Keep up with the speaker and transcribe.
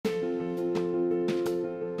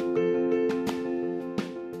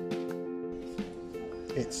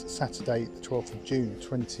It's Saturday, the 12th of June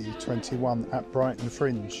 2021 at Brighton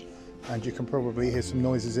Fringe, and you can probably hear some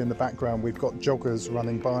noises in the background. We've got joggers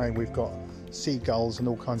running by, we've got seagulls and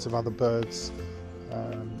all kinds of other birds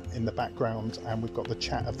in the background, and we've got the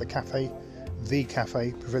chat of the cafe,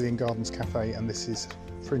 Pavilion Gardens Cafe, and this is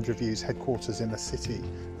Fringe Review's headquarters in the city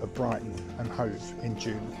of Brighton and Hove in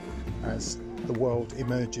June. As the world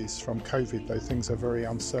emerges from COVID, though things are very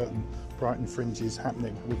uncertain, Brighton Fringe is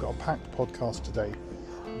happening. We've got a packed podcast today.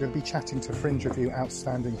 We're going to be chatting to Fringe Review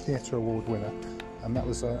Outstanding Theatre Award winner, and that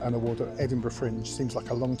was an award at Edinburgh Fringe, seems like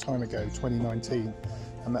a long time ago, 2019,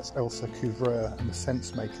 and that's Elsa Couvreur and the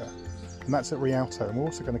Sensemaker, and that's at Rialto. And we're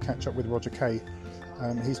also going to catch up with Roger Kay.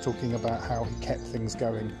 He's talking about how he kept things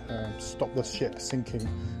going, stopped the ship sinking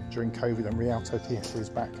during COVID, and Rialto Theatre is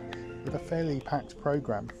back with a fairly packed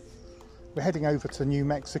programme. We're heading over to New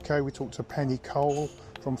Mexico. We talked to Penny Cole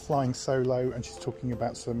from Flying Solo, and she's talking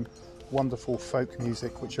about some wonderful folk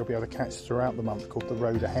music which you'll be able to catch throughout the month, called The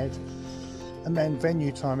Road Ahead. And then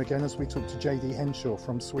venue time again, as we talk to JD Henshaw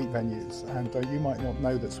from Sweet Venues. And you might not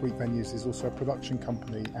know that Sweet Venues is also a production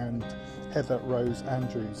company, and Heather Rose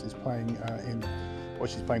Andrews is playing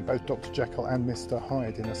she's playing both Dr. Jekyll and Mr.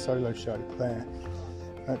 Hyde in a solo show there.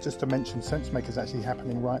 Just to mention, Sensemaker is actually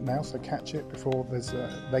happening right now, so catch it before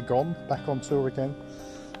they're gone, back on tour again.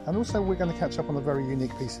 And also we're going to catch up on a very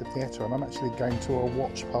unique piece of theatre, and I'm actually going to a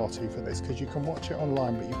watch party for this, because you can watch it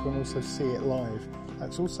online but you can also see it live.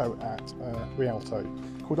 It's also at Rialto,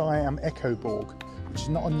 called I Am Echoborg, which is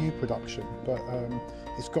not a new production, but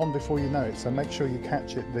it's gone before you know it, so make sure you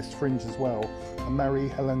catch it this Fringe as well. And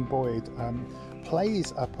Marie-Helene Boyd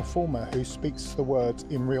plays a performer who speaks the words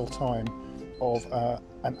in real time of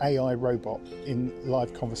an AI robot in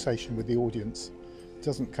live conversation with the audience. It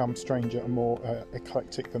doesn't come stranger and more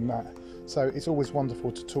eclectic than that. So it's always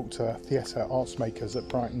wonderful to talk to theatre arts makers at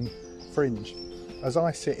Brighton Fringe. As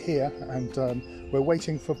I sit here, and we're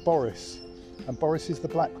waiting for Boris, and Boris is the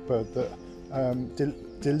blackbird that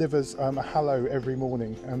delivers a hello every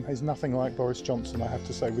morning, and is nothing like Boris Johnson, I have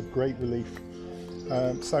to say, with great relief.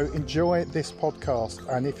 So enjoy this podcast,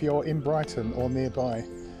 and if you're in Brighton or nearby,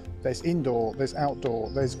 there's indoor, there's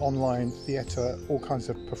outdoor, there's online theatre, all kinds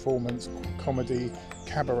of performance, comedy,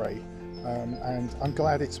 cabaret, and I'm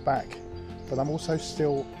glad it's back, but I'm also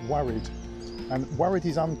still worried. And worried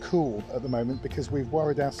is uncool at the moment, because we've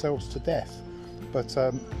worried ourselves to death, but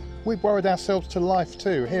we've worried ourselves to life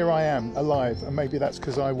too. Here I am, alive, and maybe that's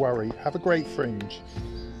because I worry. Have a great Fringe.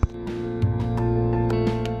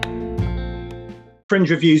 Fringe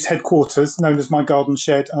Review's headquarters, known as my garden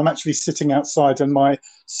shed. I'm actually sitting outside, and my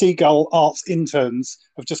seagull arts interns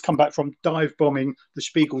have just come back from dive bombing the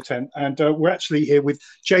Spiegel tent, and we're actually here with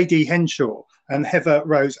JD Henshaw and Heather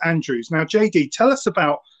Rose Andrews. Now, JD, tell us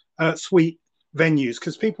about Sweet Venues,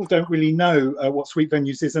 because people don't really know what Sweet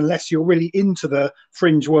Venues is unless you're really into the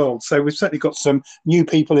Fringe world. So we've certainly got some new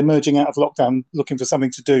people emerging out of lockdown looking for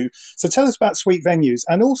something to do. So tell us about Sweet Venues,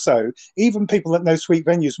 and also even people that know Sweet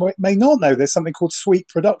Venues may not know there's something called Sweet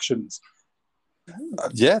Productions.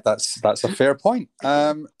 Yeah, that's a fair point.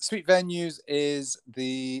 Sweet Venues is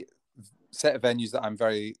the set of venues that I'm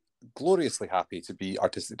very gloriously happy to be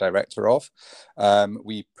artistic director of.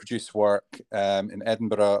 We produce work in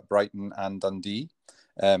Edinburgh, Brighton and Dundee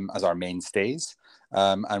as our mainstays,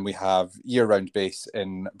 and we have year-round base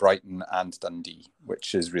in Brighton and Dundee,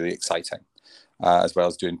 which is really exciting, as well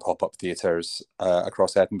as doing pop-up theatres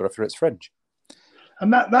across Edinburgh for its Fringe.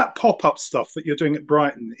 And that pop-up stuff that you're doing at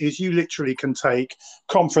Brighton is, you literally can take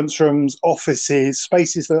conference rooms, offices,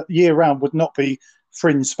 spaces that year-round would not be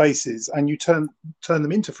Fringe spaces, and you turn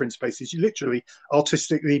them into Fringe spaces. You literally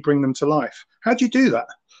artistically bring them to life. How do you do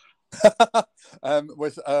that?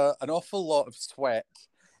 With an awful lot of sweat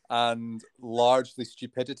and largely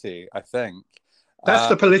stupidity, I think. That's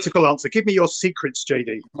the political answer. Give me your secrets,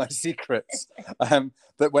 JD. My secrets.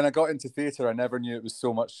 That when I got into theatre, I never knew it was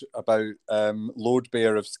so much about load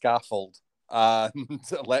bear of scaffold and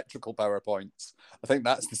electrical PowerPoints. I think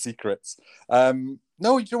that's the secrets.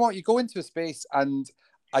 No, you know what? You go into a space, and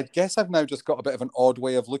I guess I've now just got a bit of an odd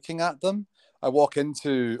way of looking at them. I walk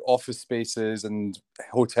into office spaces and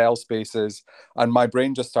hotel spaces, and my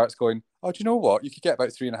brain just starts going, oh, do you know what? You could get about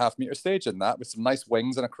 3.5 metre stage in that with some nice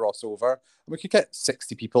wings and a crossover. And we could get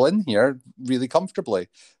 60 people in here really comfortably.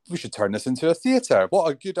 We should turn this into a theatre. What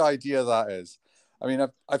a good idea that is. I mean,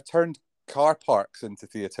 I've turned car parks into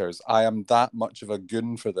theatres. I am that much of a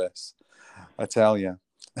goon for this, I tell you.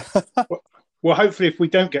 Well, hopefully, if we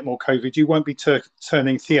don't get more COVID, you won't be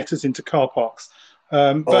turning theatres into car parks.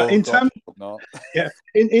 But in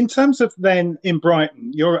terms of then in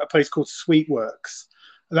Brighton, you're at a place called Sweetworks.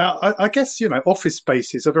 Now, I guess, office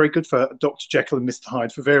spaces are very good for Dr. Jekyll and Mr.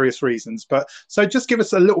 Hyde for various reasons. But so just give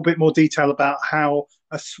us a little bit more detail about how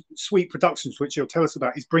Sweet Productions, which you'll tell us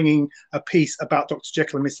about, is bringing a piece about Dr.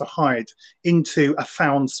 Jekyll and Mr. Hyde into a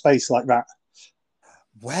found space like that.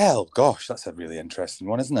 Well, gosh, that's a really interesting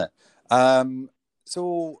one, isn't it?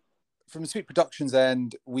 So from the Sweet Productions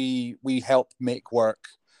end, we help make work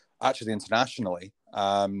actually internationally.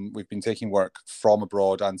 We've been taking work from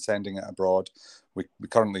abroad and sending it abroad. We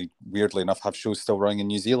currently, weirdly enough, have shows still running in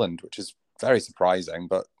New Zealand, which is very surprising,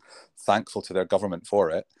 but thankful to their government for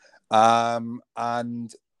it.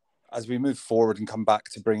 And as we move forward and come back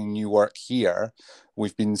to bringing new work here,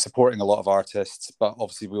 we've been supporting a lot of artists, but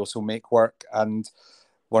obviously we also make work. And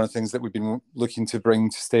one of the things that we've been looking to bring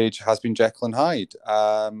to stage has been Jekyll and Hyde.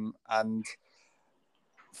 And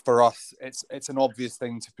for us, it's an obvious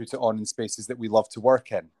thing to put it on in spaces that we love to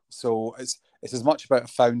work in. So it's as much about a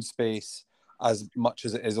found space as much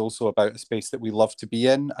as it is also about a space that we love to be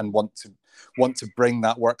in and want to bring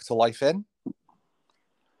that work to life in.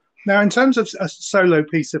 Now, in terms of a solo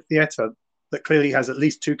piece of theatre that clearly has at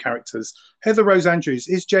least two characters, Heather Rose Andrews,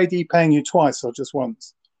 is JD paying you twice or just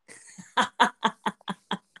once?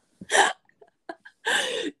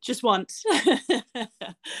 Just once.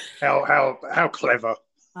 How clever.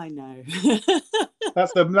 I know.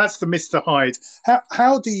 That's the Mr. Hyde.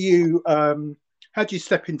 How do you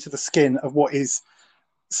step into the skin of what is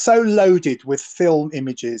so loaded with film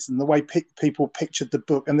images and the way people pictured the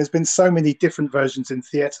book? And there's been so many different versions in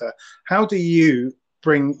theatre. How do you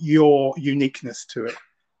bring your uniqueness to it?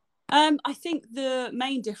 I think the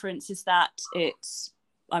main difference is that it's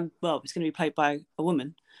going to be played by a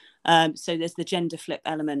woman. So there's the gender flip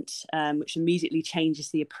element, which immediately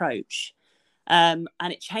changes the approach. And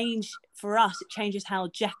it changes how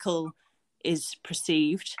Jekyll is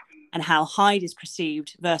perceived and how Hyde is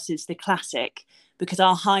perceived versus the classic, because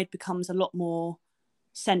our Hyde becomes a lot more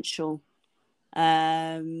sensual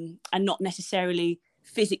and not necessarily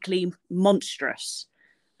physically monstrous.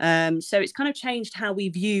 So it's kind of changed how we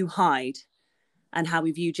view Hyde and how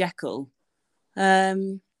we view Jekyll.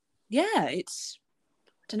 It's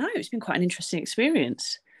been quite an interesting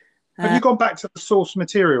experience. Have you gone back to the source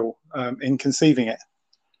material in conceiving it?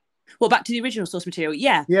 Well, back to the original source material,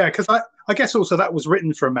 yeah. Yeah, because I guess also that was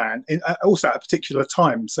written for a man, also at a particular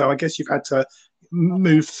time. So I guess you've had to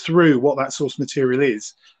move through what that source material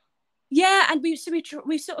is. Yeah, and we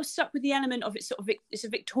sort of stuck with the element of it's a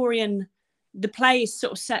Victorian. The play is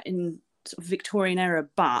sort of set in sort of Victorian era,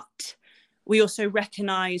 but we also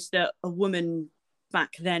recognise that a woman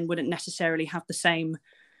back then wouldn't necessarily have the same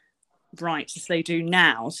rights as they do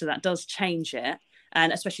now, so that does change it,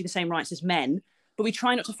 and especially the same rights as men. But we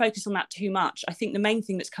try not to focus on that too much. I think the main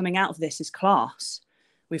thing that's coming out of this is class.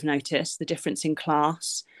 We've noticed the difference in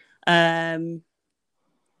class. It's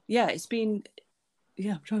been.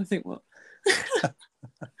 Yeah, I'm trying to think what.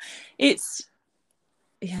 It's.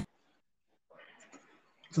 Yeah.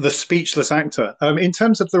 The speechless actor. In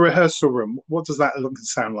terms of the rehearsal room, what does that look and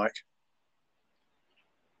sound like?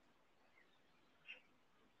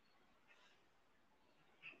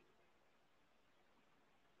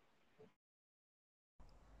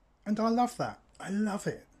 And I love that. I love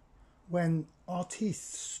it when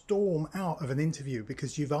artists storm out of an interview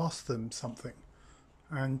because you've asked them something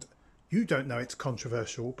and you don't know it's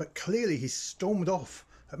controversial, but clearly he stormed off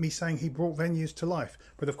at me saying he brought venues to life.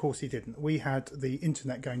 But of course he didn't. We had the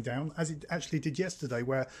internet going down, as it actually did yesterday,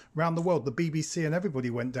 where around the world the BBC and everybody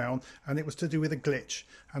went down, and it was to do with a glitch.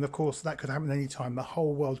 And of course that could happen any time. The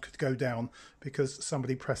whole world could go down because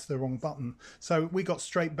somebody pressed the wrong button. So we got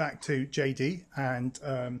straight back to JD and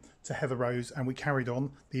to Heather Rose, and we carried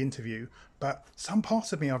on the interview. But some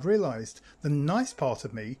part of me, I've realised, the nice part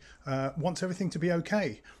of me wants everything to be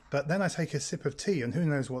okay. But then I take a sip of tea and who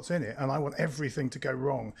knows what's in it, and I want everything to go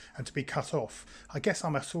wrong and to be cut off. I guess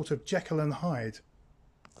I'm a sort of Jekyll and Hyde.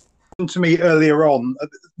 To me earlier on,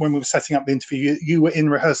 when we were setting up the interview, you were in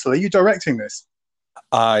rehearsal. Are you directing this?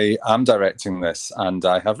 I am directing this, and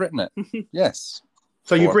I have written it. Yes.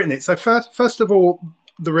 So you've written it. So first of all,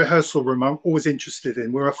 the rehearsal room I'm always interested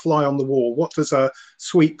in. We're a fly on the wall. What does a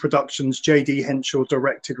Sweet Productions JD Henshaw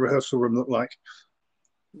directed rehearsal room look like?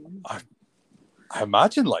 I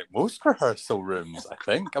imagine like most rehearsal rooms, I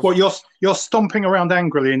think. Well, you're stomping around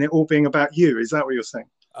angrily and it all being about you. Is that what you're saying?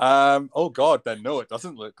 Oh God, then no, it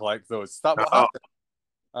doesn't look like those. Is that what happened?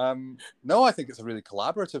 No, I think it's a really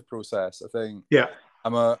collaborative process. I think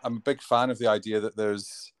I'm a big fan of the idea that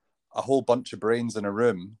there's a whole bunch of brains in a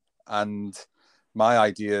room, and my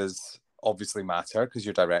ideas obviously matter because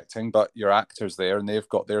you're directing, but your actors there and they've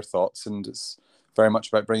got their thoughts, and it's very much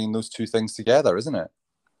about bringing those two things together, isn't it?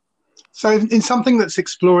 So in something that's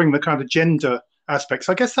exploring the kind of gender aspects,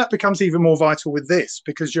 I guess that becomes even more vital with this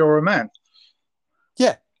because you're a man.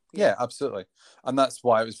 Yeah, absolutely. And that's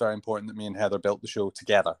why it was very important that me and Heather built the show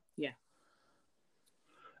together. Yeah.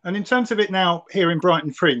 And in terms of it now here in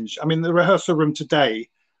Brighton Fringe, I mean, the rehearsal room today,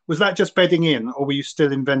 was that just bedding in or were you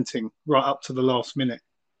still inventing right up to the last minute?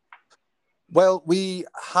 Well, we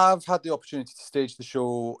have had the opportunity to stage the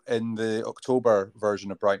show in the October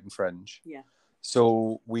version of Brighton Fringe. Yeah.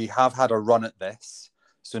 So we have had a run at this.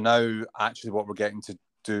 So now actually what we're getting to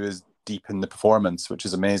do is deepen the performance, which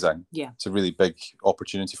is amazing. Yeah. It's a really big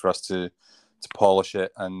opportunity for us to polish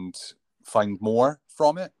it and find more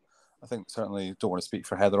from it. I think certainly don't want to speak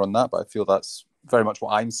for Heather on that, but I feel that's very much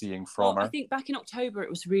what I'm seeing from her. I think back in October, it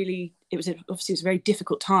was obviously a very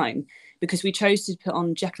difficult time because we chose to put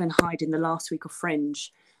on Jekyll and Hyde in the last week of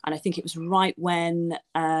Fringe. And I think it was right when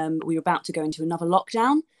we were about to go into another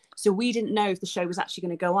lockdown. So we didn't know if the show was actually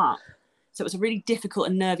going to go up. So it was a really difficult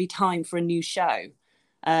and nervy time for a new show,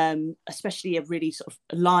 especially a really sort of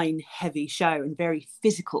line heavy show and very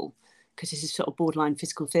physical because this is sort of borderline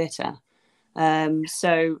physical theatre.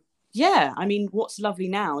 So yeah, I mean, what's lovely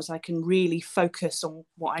now is I can really focus on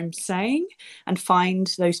what I'm saying and find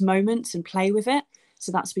those moments and play with it.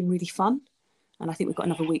 So that's been really fun. And I think we've got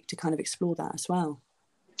another week to kind of explore that as well.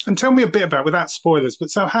 And tell me a bit about, without spoilers,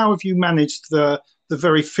 but so how have you managed the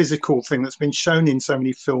very physical thing that's been shown in so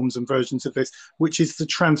many films and versions of this, which is the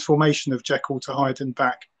transformation of Jekyll to Hyde and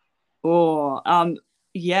back?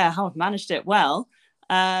 Yeah, how I've managed it. Well,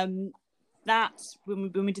 that's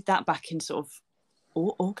when we did that back in sort of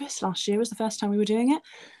August last year was the first time we were doing it.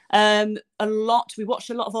 We watched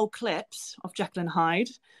a lot of old clips of Jekyll and Hyde,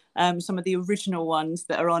 some of the original ones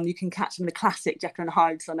that are on, you can catch them, the classic Jekyll and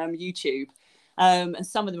Hyde on YouTube, and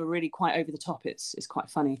some of them are really quite over the top. It's quite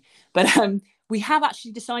funny, but we have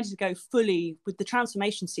actually decided to go fully with the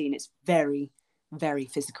transformation scene. It's very, very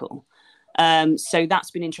physical, so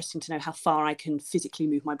that's been interesting to know how far I can physically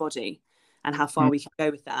move my body and how far we can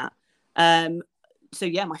go with that. So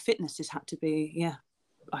yeah, my fitness has had to be,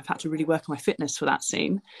 I've had to really work on my fitness for that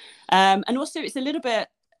scene. And also it's a little bit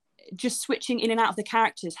just switching in and out of the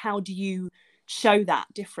characters. How do you show that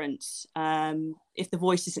difference? If the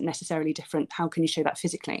voice isn't necessarily different, how can you show that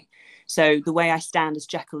physically? So the way I stand as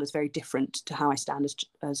Jekyll is very different to how I stand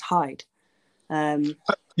as Hyde.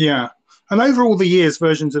 Yeah. And over all the years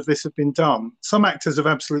versions of this have been done, some actors have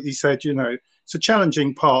absolutely said, it's a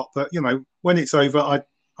challenging part, but, when it's over,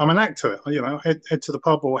 I'm an actor, head to the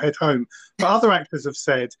pub or head home. But other actors have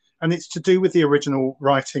said, and it's to do with the original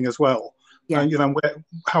writing as well,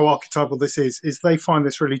 how archetypal this is they find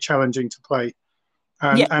this really challenging to play.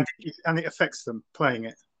 And it affects them playing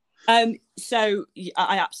it. So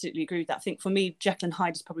I absolutely agree with that. I think for me, Jekyll and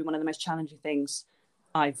Hyde is probably one of the most challenging things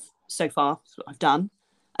I've done.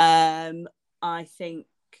 I think,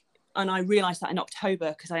 and I realised that in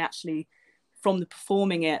October because I actually, from the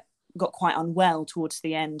performing it, got quite unwell towards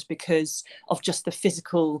the end because of just the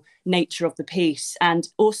physical nature of the piece, and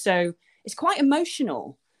also it's quite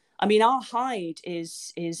emotional. I mean, our Hyde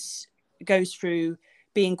goes through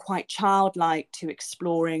being quite childlike to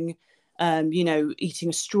exploring, eating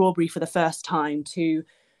a strawberry for the first time, to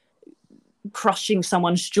crushing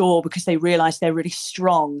someone's jaw because they realise they're really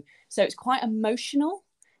strong. So it's quite emotional.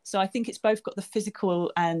 So I think it's both got the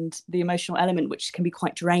physical and the emotional element, which can be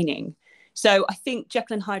quite draining. So I think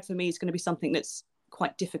Jekyll and Hyde for me is going to be something that's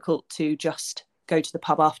quite difficult to just go to the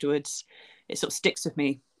pub afterwards. It sort of sticks with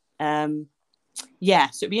me. So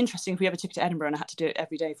it'd be interesting if we ever took it to Edinburgh and I had to do it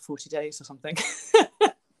every day for 40 days or something.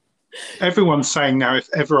 Everyone's saying now, if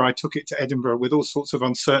ever I took it to Edinburgh, with all sorts of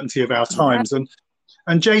uncertainty of our times. And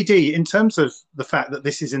JD, in terms of the fact that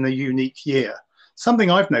this is in a unique year, something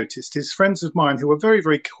I've noticed is friends of mine who are very,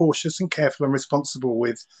 very cautious and careful and responsible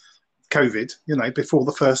with COVID, before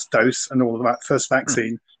the first dose and all of that, first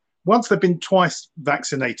vaccine, once they've been twice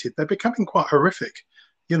vaccinated, they're becoming quite horrific,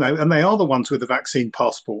 and they are the ones with the vaccine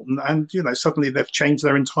passport. And suddenly they've changed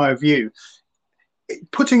their entire view.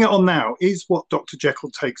 Putting it on now is what Dr.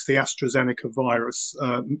 Jekyll takes, the AstraZeneca virus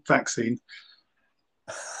vaccine.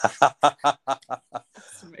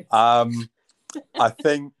 I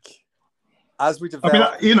think as we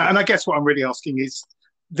develop... and I guess what I'm really asking is,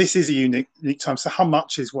 this is a unique time. So how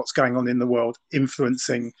much is what's going on in the world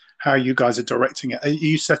influencing how you guys are directing it? Are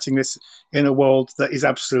you setting this in a world that is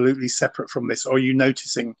absolutely separate from this, or are you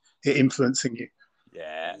noticing it influencing you?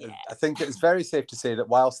 Yeah, I think it's very safe to say that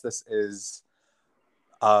whilst this is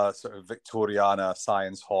a sort of Victoriana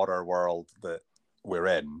science horror world that we're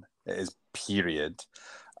in, it is period.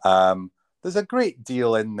 There's a great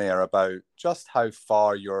deal in there about just how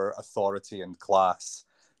far your authority and class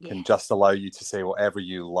can just allow you to say whatever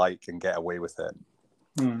you like and get away with it.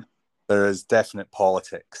 Mm. There is definite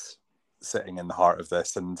politics sitting in the heart of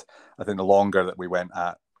this, and I think the longer that we went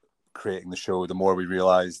at creating the show, the more we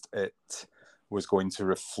realised it was going to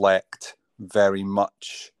reflect very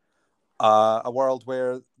much a world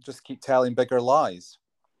where just keep telling bigger lies,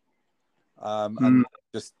 and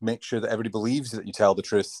just make sure that everybody believes that you tell the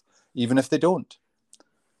truth, even if they don't.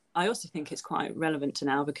 I also think it's quite relevant to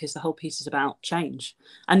now because the whole piece is about change,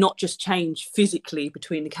 and not just change physically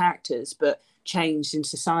between the characters, but change in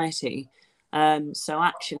society. So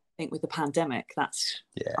actually, I think with the pandemic, I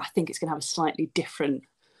think it's going to have a slightly different.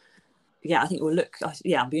 I think it will look.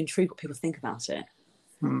 I'll be intrigued what people think about it.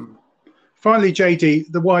 Finally,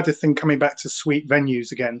 JD, the wider thing coming back to suite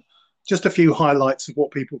venues again. Just a few highlights of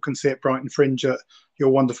what people can see at Brighton Fringe at your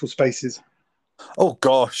wonderful spaces. Oh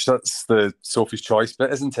gosh, that's the Sophie's Choice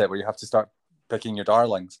bit, isn't it? Where you have to start picking your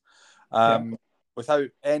darlings. Without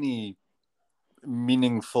any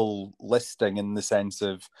meaningful listing in the sense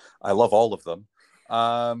of I love all of them.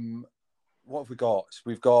 What have we got?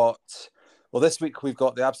 This week we've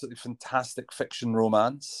got the absolutely fantastic fiction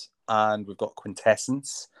romance, and we've got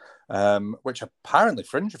Quintessence, which apparently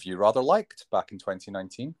Fringe Review rather liked back in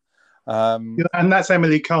 2019. And that's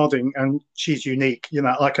Emily Carding, and she's unique.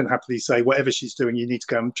 I can happily say whatever she's doing, you need to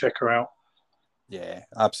go and check her out. Yeah,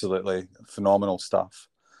 absolutely phenomenal stuff.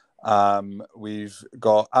 We've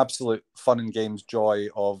got absolute fun and games joy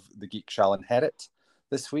of The Geek Shall Inherit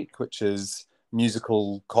this week, which is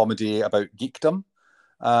musical comedy about geekdom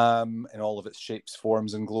in all of its shapes,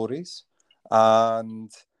 forms, and glories.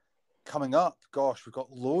 And coming up, gosh, we've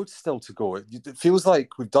got loads still to go. It feels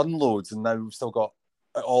like we've done loads and now we've still got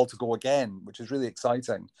it all to go again, which is really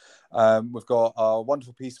exciting. We've got a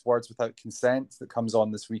wonderful piece, Words Without Consent, that comes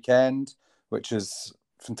on this weekend, which is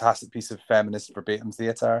a fantastic piece of feminist verbatim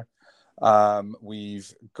theatre.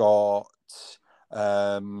 We've got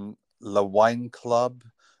Le Wine Club,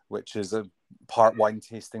 which is a part wine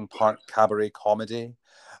tasting, part cabaret comedy.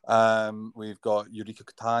 We've got Eureka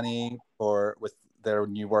Kotani with their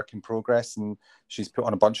new work in progress, and she's put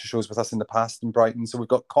on a bunch of shows with us in the past in Brighton. So we've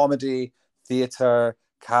got comedy, theatre,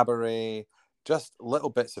 cabaret, just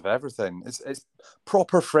little bits of everything. It's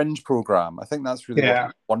proper Fringe programme. I think that's really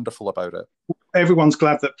what's wonderful about it. Everyone's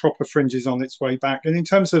glad that proper Fringe is on its way back. And in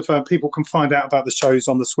terms of people can find out about the shows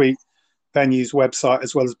on the Suite Venues website,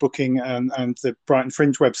 as well as booking and the Brighton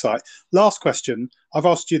Fringe website. Last question. I've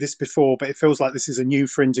asked you this before, but it feels like this is a new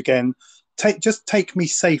Fringe again. Take me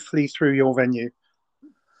safely through your venue.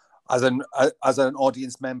 As an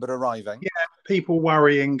audience member arriving? Yeah, people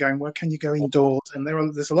worrying, going, well, can you go indoors? And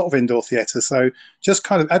there's a lot of indoor theatre. So just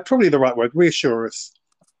kind of, probably the right word, reassure us.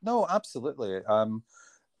 No, absolutely.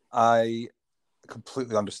 I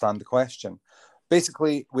completely understand the question.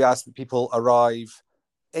 Basically, we ask that people arrive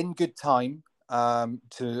in good time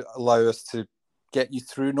to allow us to get you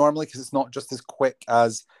through normally, because it's not just as quick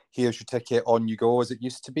as here's your ticket, on you go, as it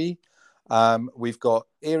used to be. We've got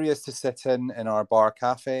areas to sit in our bar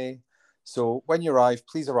cafe. So when you arrive,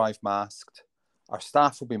 please arrive masked. Our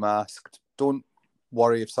staff will be masked. Don't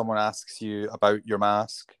worry if someone asks you about your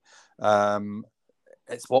mask.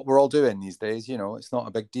 It's what we're all doing these days. It's not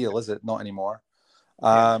a big deal, is it? Not anymore.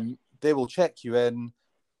 They will check you in.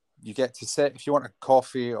 You get to sit. If you want a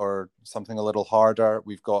coffee or something a little harder,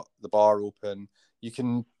 we've got the bar open. You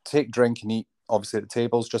can take, drink and eat, obviously, at the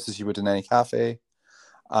tables, just as you would in any cafe.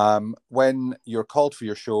 When you're called for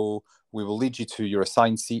your show, we will lead you to your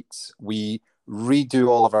assigned seats. We redo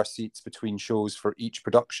all of our seats between shows for each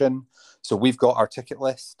production. So we've got our ticket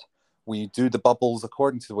list. We do the bubbles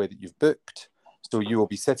according to the way that you've booked. So you will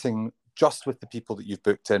be sitting just with the people that you've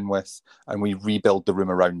booked in with, and we rebuild the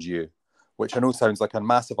room around you, which I know sounds like a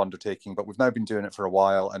massive undertaking, but we've now been doing it for a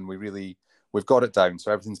while, and we've got it down.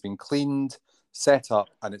 So everything's been cleaned, set up,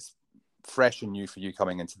 and it's fresh and new for you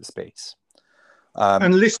coming into the space.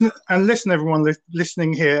 And listen, everyone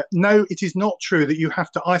listening here. No, it is not true that you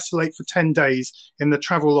have to isolate for 10 days in the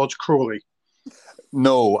Travelodge Crawley.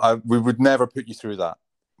 No, we would never put you through that.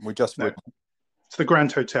 We just would. It's the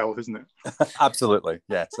Grand Hotel, isn't it? Absolutely,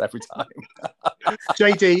 yes, every time.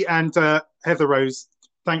 JD and Heather Rose,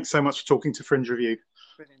 thanks so much for talking to Fringe Review.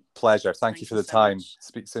 Brilliant. Pleasure. Thank you for the time. Much.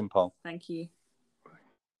 Speak soon, Paul. Thank you.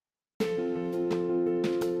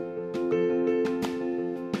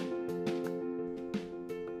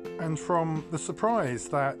 And from the surprise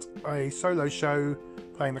that a solo show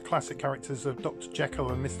playing the classic characters of Dr.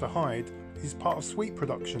 Jekyll and Mr. Hyde is part of Suite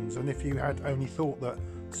Productions, and if you had only thought that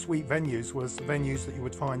Suite Venues was venues that you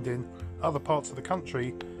would find in other parts of the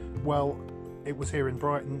country, well, it was here in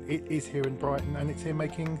Brighton, it is here in Brighton, and it's here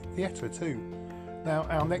making theatre too. Now,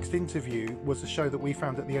 our next interview was a show that we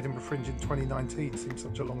found at the Edinburgh Fringe in 2019. Seems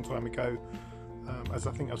such a long time ago. As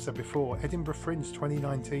I think I've said before, Edinburgh Fringe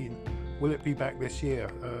 2019. Will it be back this year?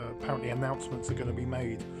 Apparently announcements are going to be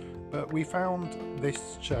made. But we found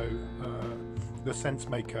this show, the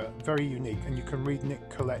Sensemaker, very unique, and you can read Nick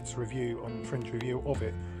Collette's review on Fringe Review of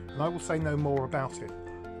it. And I will say no more about it,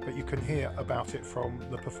 but you can hear about it from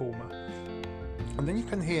the performer. And then you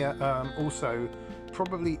can hear also,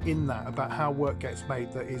 probably in that, about how work gets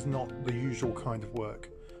made that is not the usual kind of work.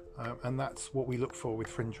 And that's what we look for with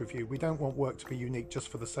Fringe Review. We don't want work to be unique just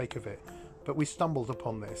for the sake of it. But we stumbled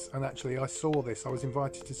upon this, and actually I saw this. I was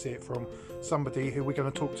invited to see it from somebody who we're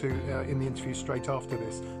going to talk to in the interview straight after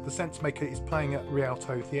this. The Sensemaker is playing at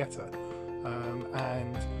Rialto Theatre,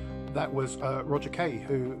 and that was Roger Kay,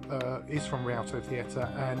 who is from Rialto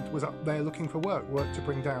Theatre and was up there looking for work to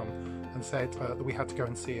bring down, and said that we had to go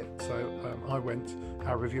and see it. So I went,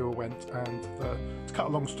 our reviewer went, and to cut a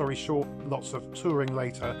long story short, lots of touring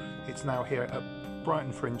later, it's now here at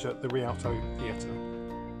Brighton Fringe at the Rialto Theatre.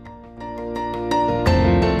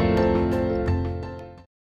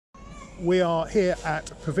 We are here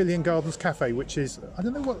at Pavilion Gardens Cafe, which is, I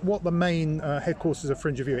don't know what the main headquarters of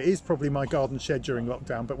Fringe Review. It is probably my garden shed during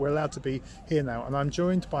lockdown, but we're allowed to be here now. And I'm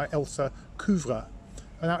joined by Elsa Couvreur.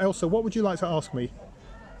 Now, Elsa, what would you like to ask me?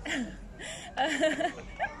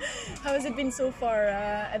 How has it been so far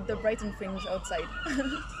at the Brighton Fringe outside?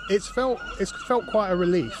 It's felt quite a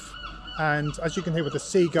relief. And as you can hear with the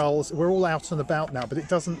seagulls, we're all out and about now, but it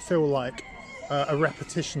doesn't feel like a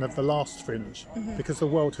repetition of the last Fringe, because the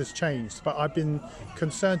world has changed. But I've been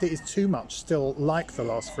concerned it is too much still like the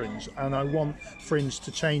last Fringe, and I want Fringe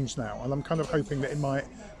to change now, and I'm kind of hoping that it might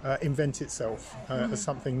invent itself as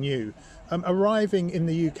something new. Arriving in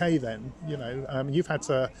the UK then, you know, you've had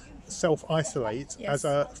to self-isolate as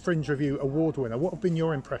a Fringe Review award winner. What have been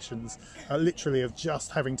your impressions literally of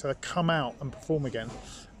just having to come out and perform again?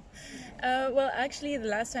 Well, actually, the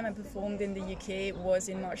last time I performed in the UK was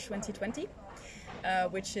in March 2020,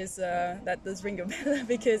 which is, that does ring a bell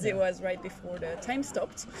because it was right before the time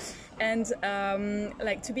stopped. And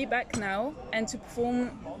like to be back now and to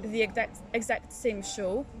perform the exact same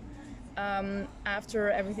show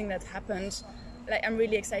after everything that happened, like I'm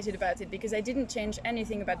really excited about it because I didn't change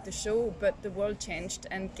anything about the show, but the world changed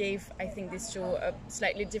and gave, I think, this show a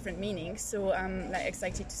slightly different meaning. So I'm like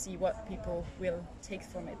excited to see what people will take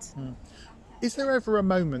from it. Is there ever a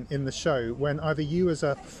moment in the show when either you as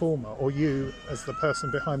a performer or you as the person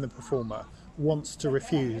behind the performer wants to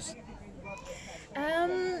refuse?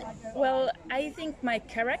 Well, I think my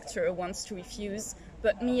character wants to refuse,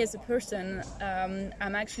 but me as a person,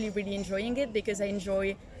 I'm actually really enjoying it because I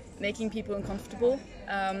enjoy making people uncomfortable.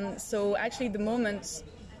 So actually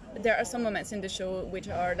there are some moments in the show which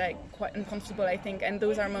are like quite uncomfortable, I think, and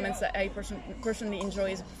those are moments that I personally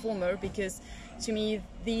enjoy as a performer, because to me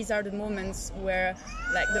these are the moments where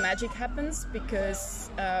like the magic happens,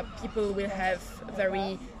 because people will have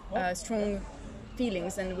very strong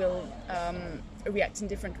feelings and will react in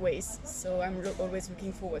different ways. So I'm always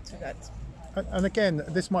looking forward to that. And again,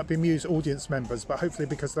 this might beamuse audience members, but hopefully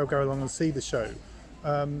because they'll go along and see the show.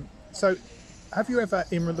 So have you ever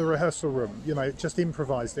in the rehearsal room, you know, just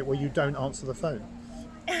improvised it where you don't answer the phone?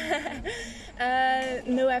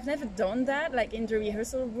 No, I've never done that, like in the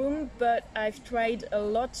rehearsal room, but I've tried a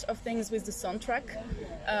lot of things with the soundtrack,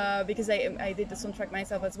 because I did the soundtrack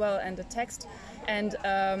myself as well and the text, and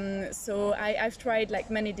so I've tried like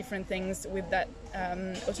many different things with that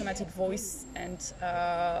automatic voice, and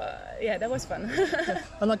yeah, that was fun.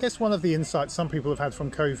 And I guess one of the insights some people have had from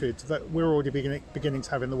COVID that we're already beginning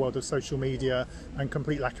to have in the world of social media and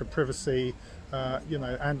complete lack of privacy, you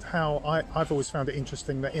know, and how I've always found it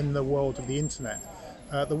interesting that in the world of the internet,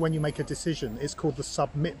 that when you make a decision, it's called the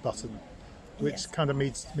submit button, which kind of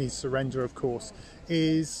means surrender, of course,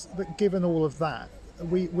 is that given all of that,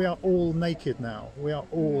 we are all naked now, we are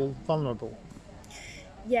all vulnerable.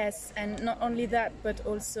 Yes, and not only that, but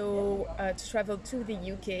also to travel to the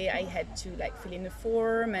UK, I had to like fill in a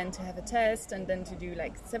form and to have a test, and then to do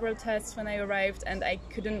like several tests when I arrived, and I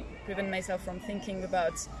couldn't prevent myself from thinking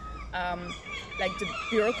about like the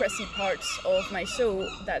bureaucracy part of my show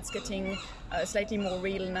that's getting slightly more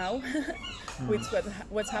real now with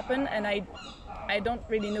what's happened, and I don't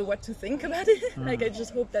really know what to think about it. Like I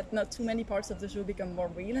just hope that not too many parts of the show become more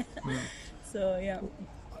real. So yeah.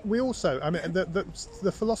 We also, I mean,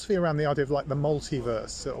 the philosophy around the idea of like the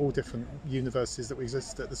multiverse, all different universes that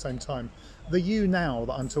exist at the same time. The you now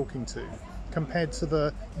that I'm talking to, compared to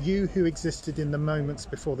the you who existed in the moments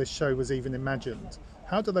before this show was even imagined.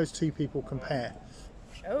 How do those two people compare?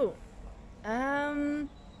 Oh,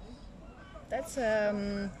 That's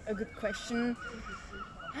a good question.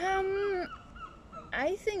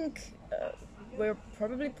 I think we're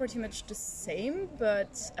probably pretty much the same,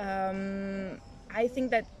 but I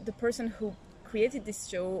think that the person who created this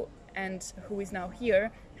show and who is now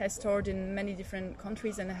here has toured in many different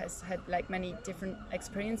countries and has had like many different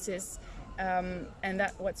experiences, and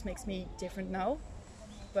that what makes me different now.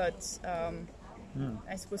 But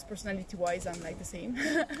I suppose personality-wise, I'm like the same.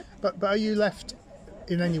 But are you left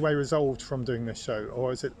in any way resolved from doing this show, or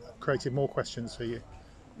has it created more questions for you?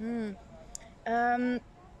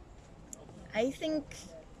 I think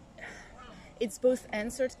it's both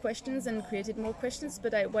answered questions and created more questions,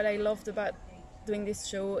 but what I loved about doing this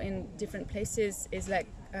show in different places is like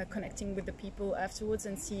connecting with the people afterwards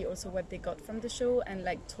and see also what they got from the show and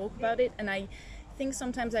like talk about it. And I think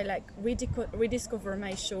sometimes I like rediscover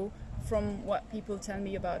my show from what people tell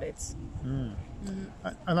me about it.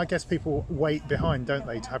 And I guess people wait behind, don't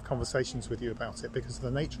they, to have conversations with you about it because of the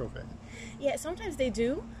nature of it? Yeah, sometimes they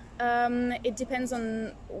do. It depends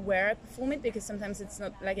on where I perform it, because sometimes it's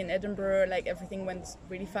not like in Edinburgh, like everything went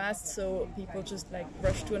really fast, so people just like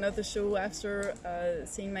rush to another show after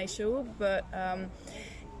seeing my show. But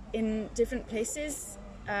in different places,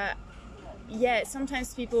 yeah,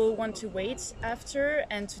 sometimes people want to wait after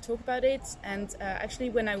and to talk about it. And actually,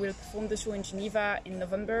 when I will perform the show in Geneva in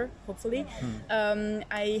November, hopefully,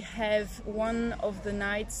 I have one of the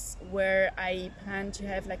nights where I plan to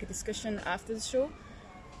have like a discussion after the show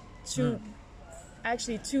to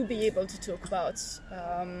actually to be able to talk about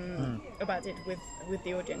it with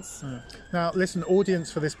the audience. Now, listen,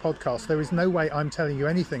 audience for this podcast, there is no way I'm telling you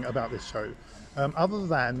anything about this show. Other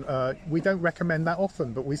than we don't recommend that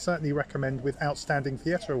often, but we certainly recommend with Outstanding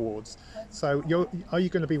Theatre Awards. So are you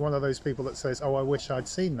going to be one of those people that says, oh, I wish I'd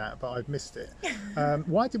seen that, but I've missed it?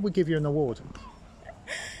 Why did we give you an award?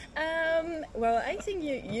 Well, I think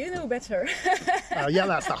you know better. Yeah,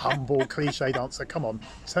 that's a humble, cliched answer. Come on,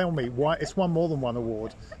 tell me why. It's won more than one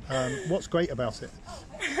award. What's great about it?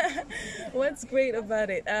 What's great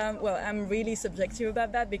about it? Well, I'm really subjective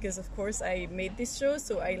about that because, of course, I made this show,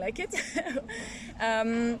 so I like it.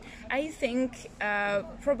 I think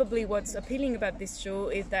probably what's appealing about this show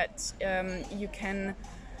is that you can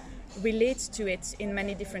relate to it in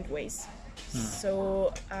many different ways.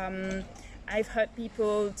 So I've heard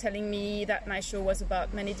people telling me that my show was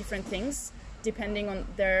about many different things, depending on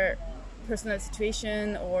their personal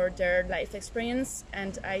situation or their life experience.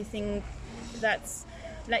 And I think that's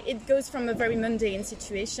like it goes from a very mundane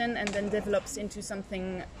situation and then develops into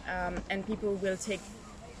something, and people will take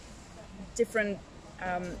different,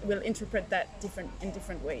 will interpret that in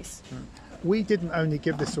different ways. We didn't only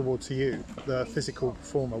give this award to you, the physical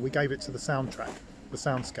performer. We gave it to the soundtrack, the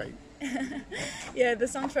soundscape. Yeah, the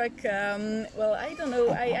soundtrack. Well, I don't know.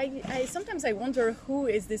 I sometimes I wonder who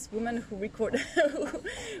is this woman who recorded,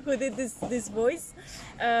 who did this voice.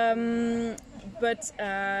 But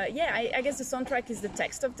yeah, I guess the soundtrack is the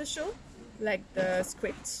text of the show, like the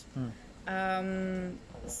script.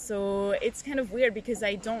 So it's kind of weird because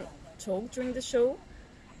I don't talk during the show,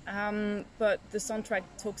 but the soundtrack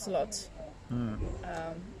talks a lot.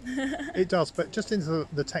 It does, but just into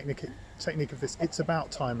the technique of this, it's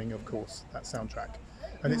about timing, of course, that soundtrack,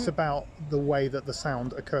 and it's about the way that the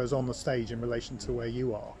sound occurs on the stage in relation to where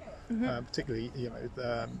you are, particularly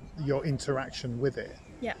your interaction with it.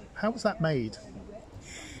 Yeah. How was that made?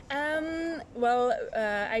 Well,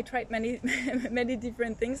 I tried many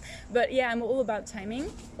different things, but yeah, I'm all about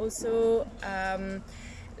timing. Also,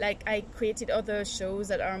 like I created other shows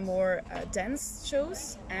that are more dance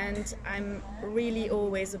shows, and I'm really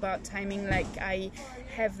always about timing. Like I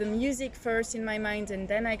have the music first in my mind, and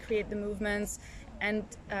then I create the movements. And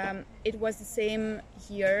it was the same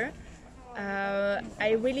here.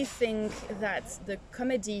 I really think that the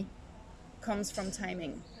comedy comes from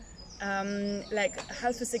timing. Like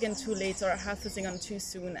half a second too late or half a second too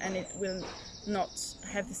soon, and it will not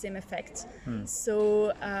have the same effect.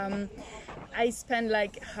 So I spend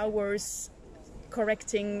like hours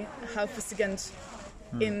correcting half a second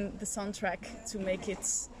in the soundtrack to make it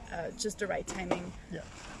just the right timing. Yeah,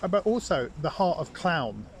 but also the heart of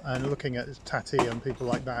Clown, and looking at Tati and people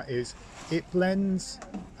like that, is it blends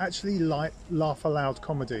actually light, laugh aloud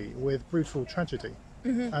comedy with brutal tragedy,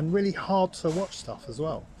 and really hard to watch stuff as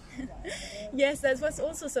well. Yes, that was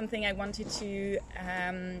also something I wanted to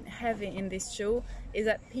have in this show, is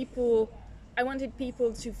that I wanted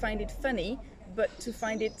people to find it funny, but to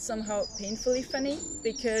find it somehow painfully funny,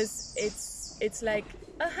 because it's like,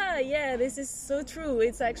 aha, yeah, this is so true.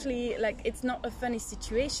 It's actually like, it's not a funny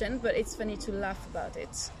situation, but it's funny to laugh about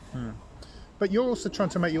it. But you're also trying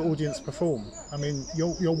to make your audience perform. I mean,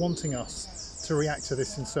 you're wanting us to react to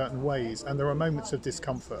this in certain ways, and there are moments of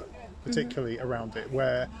discomfort, particularly around it,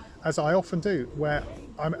 where, as I often do, where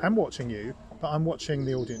I'm watching you, but I'm watching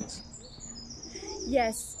the audience.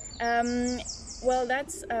 Yes. Well,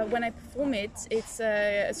 that's when I perform it, it's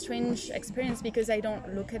a strange experience because I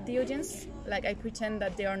don't look at the audience. Like, I pretend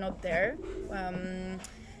that they are not there.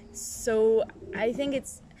 So I think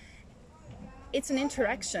it's an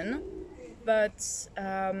interaction, but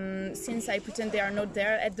since I pretend they are not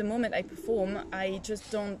there at the moment I perform, I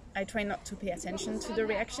try not to pay attention to the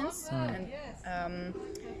reactions and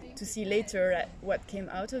to see later what came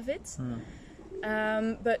out of it.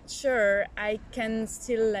 But sure, I can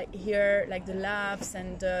still hear the laughs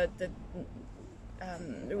and the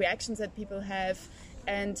reactions that people have,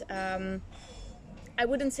 and I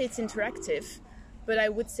wouldn't say it's interactive, but I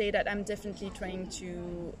would say that I'm definitely trying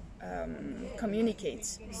to communicate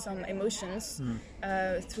some emotions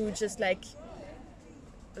through just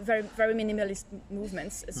very, very minimalist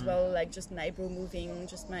movements as well, like just an eyebrow moving,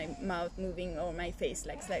 just my mouth moving, or my face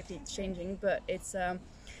slightly changing. But it's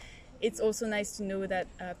also nice to know that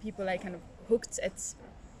people are kind of hooked at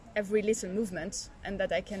every little movement, and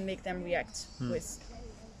that I can make them react with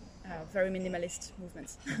very minimalist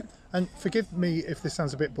movements. And forgive me if this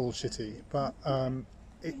sounds a bit bullshitty, but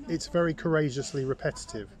it's very courageously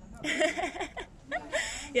repetitive.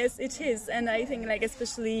 Yes, it is, and I think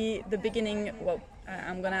especially the beginning. Well,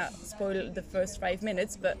 I'm gonna spoil the first 5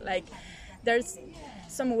 minutes, but there's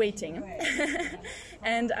some waiting,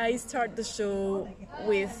 and I start the show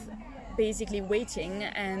with basically waiting,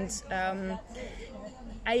 and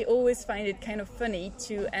I always find it kind of funny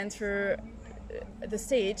to enter the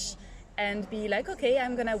stage and be like, okay,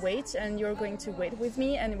 I'm gonna wait, and you're going to wait with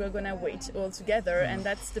me, and we're gonna wait all together. And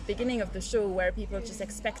that's the beginning of the show, where people just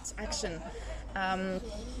expect action.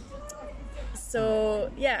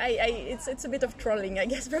 So yeah, it's a bit of trolling, I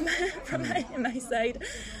guess, from my side,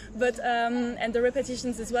 but and the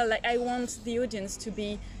repetitions as well. I want the audience to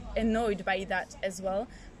be annoyed by that as well,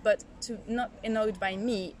 but to not annoyed by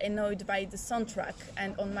me, annoyed by the soundtrack,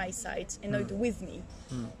 and on my side, annoyed with me.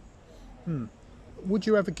 Would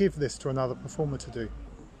you ever give this to another performer to do?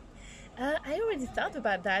 I already thought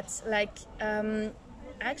about that.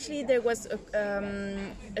 Actually, there was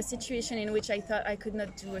a situation in which I thought I could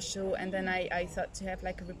not do a show, and then I thought to have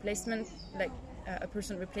a replacement, a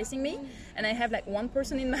person replacing me, and I have one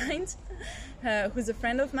person in mind who's a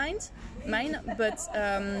friend of mine, but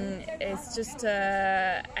it's just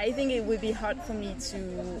I think it would be hard for me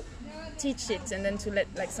to teach it and then to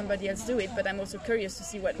let somebody else do it, but I'm also curious to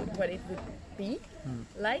see what it would be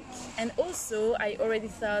like. And also I already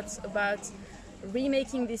thought about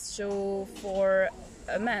remaking this show for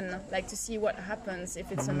a man, to see what happens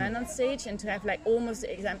if it's a man on stage, and to have almost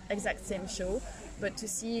the exact same show, but to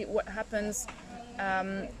see what happens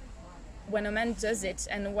when a man does it,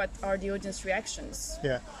 and what are the audience reactions.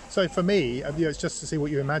 Yeah, so for me, it's just to see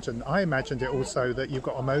what you imagine. I imagined it also that you've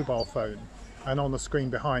got a mobile phone, and on the screen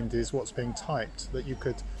behind is what's being typed, that you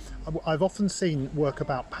could... I've often seen work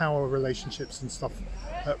about power relationships and stuff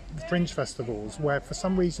at fringe festivals, where for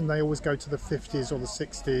some reason they always go to the 50s or the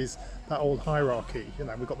 60s, that old hierarchy.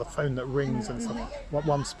 We've got the phone that rings and stuff.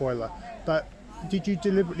 One spoiler. But did you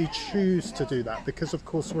deliberately choose to do that? Because of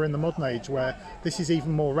course we're in the modern age where this is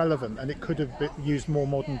even more relevant, and it could have used more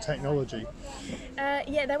modern technology.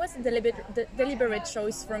 Yeah, that was a deliberate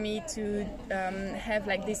choice for me to have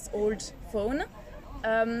this old phone.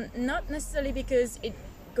 Not necessarily because it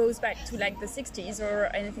goes back to the 60s or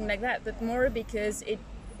anything like that, but more because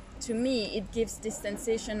to me it gives this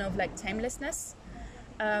sensation of timelessness.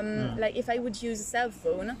 If I would use a cell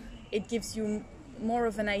phone, it gives you more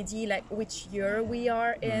of an idea which year we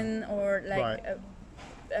are in, or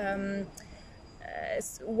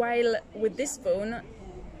while with this phone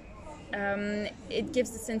it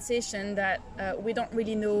gives the sensation that we don't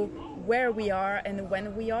really know where we are and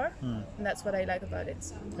when we are, and that's what I like about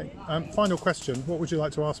it. Okay. Final question, what would you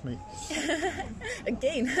like to ask me?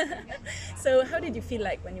 Again. So how did you feel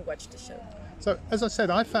when you watched the show? So, as I said,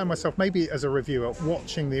 I found myself, maybe as a reviewer,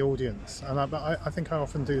 watching the audience, and I think I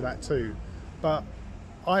often do that too, but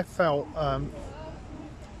I felt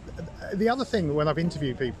the other thing when I've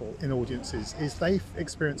interviewed people in audiences is they've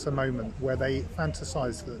experienced a moment where they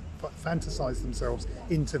fantasize themselves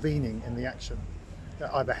intervening in the action,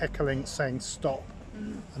 either heckling, saying stop,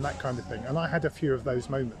 and that kind of thing. And I had a few of those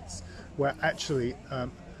moments where actually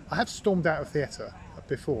I have stormed out of theatre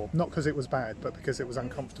before, not because it was bad, but because it was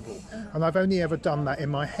uncomfortable. And I've only ever done that in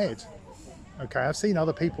my head. Okay, I've seen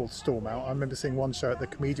other people storm out. I remember seeing one show at the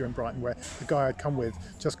Comedia in Brighton where the guy I'd come with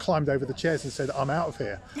just climbed over the chairs and said, "I'm out of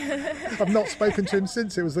here." I've not spoken to him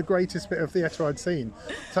since. It was the greatest bit of theatre I'd seen.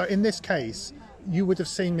 So in this case, you would have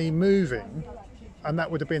seen me moving, and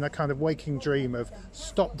that would have been a kind of waking dream of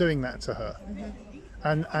stop doing that to her.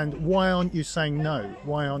 And why aren't you saying no?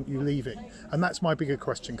 Why aren't you leaving? And that's my bigger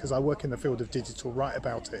question, because I work in the field of digital, write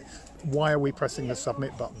about it. Why are we pressing the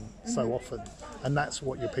submit button so often? And that's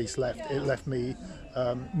what your piece left. It left me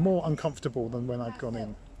more uncomfortable than when I'd gone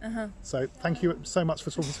in. So thank you so much for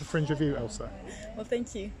talking to Fringe Review, Elsa. Well,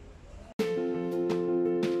 thank you.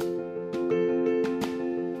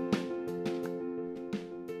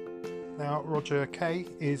 Now, Roger Kay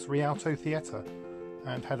is Rialto Theatre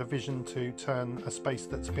and had a vision to turn a space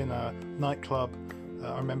that's been a nightclub.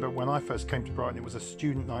 I remember when I first came to Brighton, it was a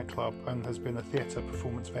student nightclub and has been a theatre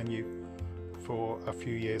performance venue for a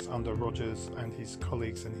few years under Roger's and his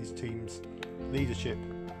colleagues and his team's leadership.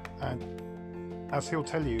 And as he'll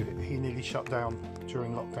tell you, he nearly shut down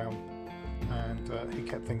during lockdown, and he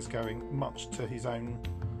kept things going much to his own,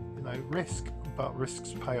 risk. But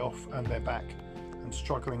risks pay off, and they're back and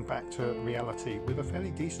struggling back to reality with a fairly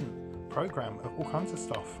decent programme of all kinds of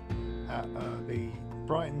stuff at the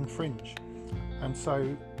Brighton Fringe. And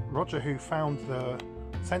so Roger, who found the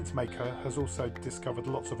Sensemaker, has also discovered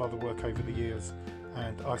lots of other work over the years,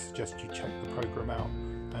 and I suggest you check the programme out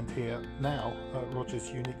and hear now Roger's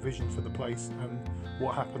unique vision for the place and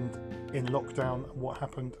what happened in lockdown, what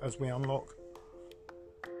happened as we unlock.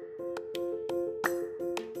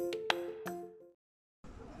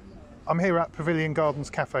 I'm here at Pavilion Gardens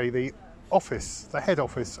Cafe, the head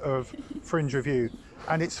office of Fringe Review,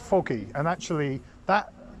 and it's foggy, and actually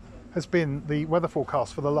that has been the weather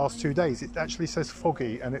forecast for the last 2 days. It actually says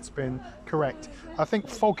foggy, and it's been correct. I think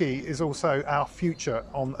foggy is also our future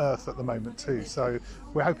on Earth at the moment too, so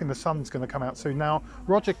we're hoping the sun's going to come out soon. Now,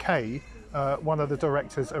 Roger Kay, one of the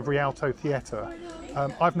directors of Rialto Theatre,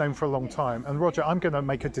 I've known for a long time, and Roger, I'm going to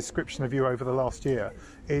make a description of you over the last year,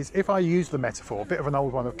 is if I use the metaphor, a bit of an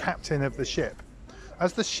old one, of captain of the ship.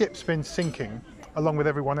 As the ship's been sinking, along with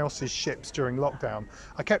everyone else's ships during lockdown,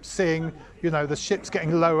 I kept seeing, the ship's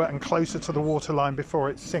getting lower and closer to the waterline before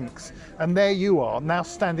it sinks. And there you are, now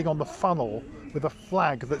standing on the funnel with a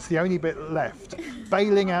flag that's the only bit left,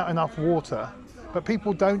 bailing out enough water. But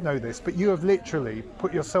people don't know this, but you have literally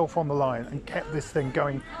put yourself on the line and kept this thing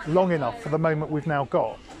going long enough for the moment we've now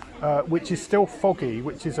got, which is still foggy,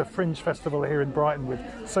 which is a fringe festival here in Brighton with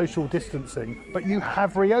social distancing, but you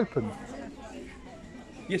have reopened.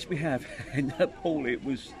 Yes, we have, and Paul, it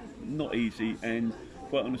was not easy, and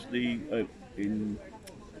quite honestly, in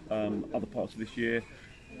other parts of this year,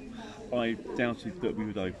 I doubted that we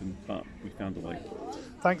would open, but we found a way.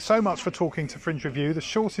 Thanks so much for talking to Fringe Review, the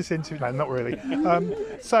shortest interview, no, not really.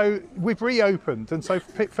 So we've reopened, and so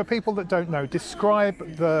for people that don't know, describe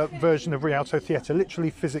the version of Rialto Theatre, literally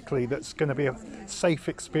physically, that's going to be a safe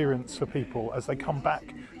experience for people as they come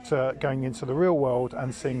back to going into the real world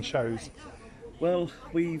and seeing shows. Well,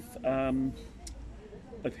 we've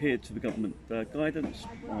adhered to the government guidance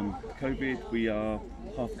on COVID. We are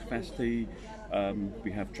half capacity.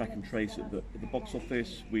 We have track and trace at the box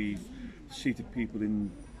office. We've seated people in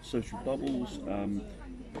social bubbles.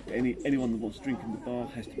 Anyone that wants to drink in the bar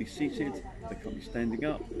has to be seated. They can't be standing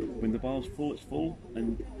up. When the bar's full, it's full,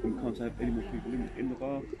 and we can't have any more people in the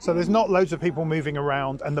bar. So there's not loads of people moving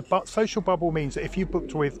around, and the social bubble means that if you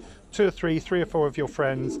booked with three or four of your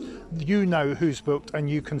friends, you know who's booked and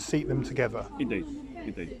you can seat them together. Indeed,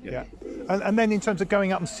 yeah. And then in terms of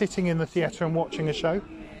going up and sitting in the theatre and watching a show?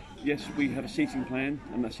 Yes, we have a seating plan,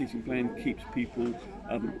 and that seating plan keeps people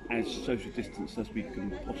as social distanced as we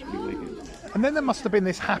can possibly make it. And then there must have been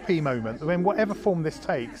this happy moment when, whatever form this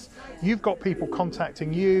takes, you've got people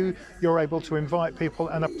contacting you, you're able to invite people,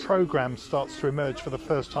 and a programme starts to emerge for the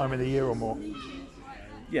first time in a year or more.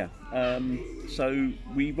 Yeah, so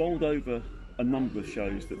we rolled over a number of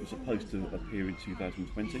shows that were supposed to appear in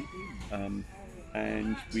 2020,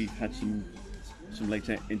 and we've had some late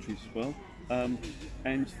entries as well.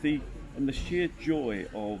 And the sheer joy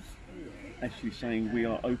of actually saying we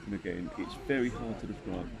are open again, it's very hard to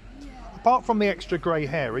describe. Apart from the extra grey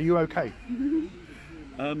hair, are you okay?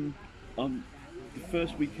 The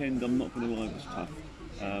first weekend, I'm not going to lie, was tough.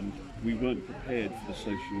 We weren't prepared for the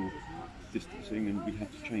social distancing, and we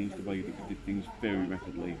had to change the way that we did things very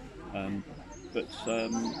rapidly. But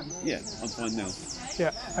yeah, I'm fine now.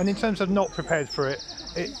 Yeah, and in terms of not prepared for it,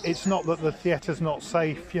 it's not that the theatre's not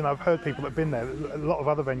safe. I've heard people that have been there, a lot of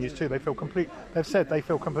other venues too, they've said they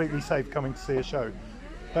feel completely safe coming to see a show.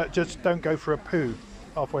 But just don't go for a poo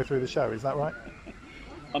halfway through the show, is that right?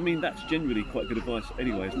 I mean, that's generally quite good advice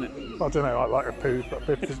anyway, isn't it? I don't know, I like a poo, but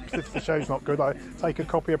if the show's not good, I take a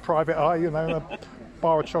copy of Private Eye, you know, and a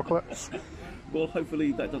bar of chocolates. Well,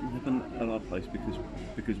 hopefully that doesn't happen at our place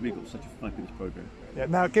because we've got such a fabulous programme. Yeah,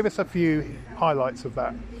 now give us a few highlights of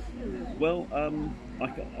that. Well,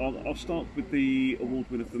 I'll start with the award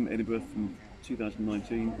winner from Edinburgh from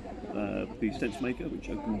 2019, the Sensemaker, which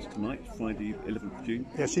opens tonight, Friday 11th of June.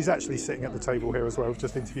 Yeah, she's actually sitting at the table here as well. We've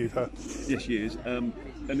just interviewed her. Yes, she is. An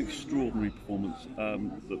extraordinary performance,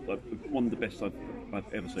 one of the best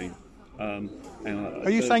I've ever seen. Are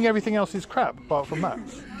you saying everything else is crap apart from that?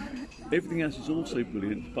 Everything else is also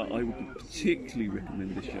brilliant, but I would particularly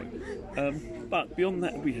recommend this show. But beyond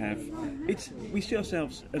that, we see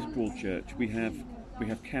ourselves as a broad church. We have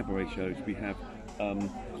cabaret shows, we have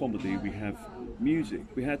comedy, we have music.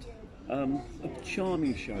 We had a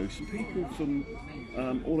charming show. Some people from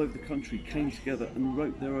all over the country came together and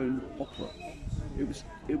wrote their own opera.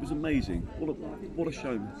 It was amazing. What a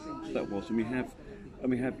show that was. And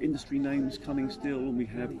we have industry names coming still, and we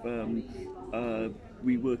have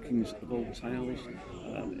reworkings of old tales.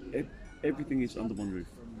 Everything is under one roof.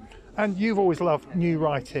 And you've always loved new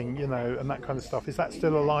writing, you know, and that kind of stuff. Is that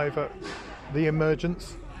still alive at the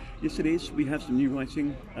Emergence? Yes, it is. We have some new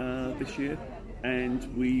writing this year, and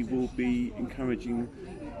we will be encouraging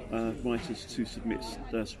writers to submit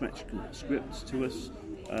scratch scripts to us.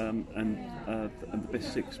 And the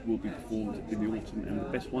best 6 will be performed in the autumn, and the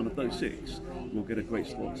best one of those 6 will get a great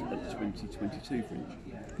slot at the 2022 Fringe.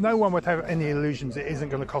 No one would have any illusions it isn't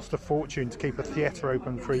going to cost a fortune to keep a theatre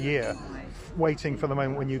open for a year, waiting for the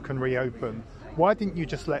moment when you can reopen. Why didn't you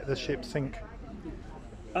just let the ship sink?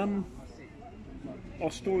 Our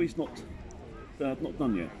story's not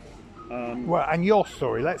done yet. Well, and your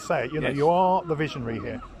story, let's say it, you know, yes. You are the visionary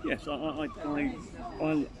here. Yes, I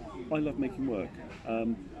love making work,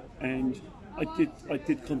 and I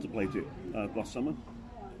did contemplate it last summer,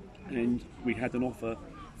 and we had an offer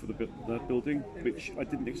for the building, which I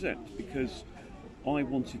didn't accept because I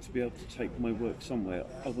wanted to be able to take my work somewhere.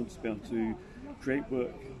 I wanted to be able to create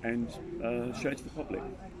work and show it to the public.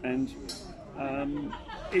 And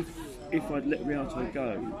if I'd let Rialto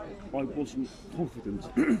go, I wasn't confident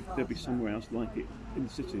there'd be somewhere else like it in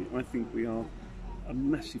the city. I think we are a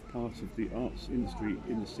massive part of the arts industry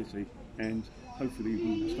in the city, and hopefully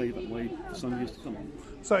we'll stay that way for some years to come.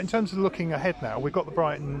 So in terms of looking ahead now, we've got the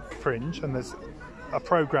Brighton Fringe, and there's a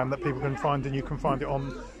programme that people can find, and you can find it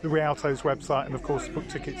on the Rialto's website, and of course book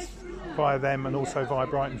tickets via them and also via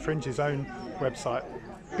Brighton Fringe's own website.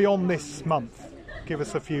 Beyond this month, give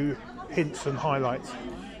us a few hints and highlights.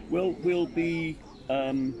 Well, we'll be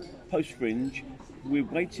post-Fringe. We're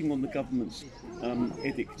waiting on the government's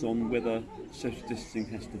edict on whether social distancing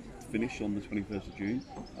has to finish on the 21st of June.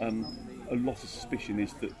 A lot of suspicion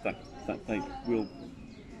is that date will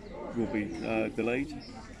be delayed.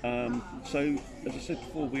 So, as I said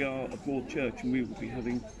before, we are a broad church, and we will be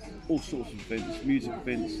having all sorts of events: music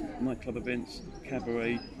events, nightclub events,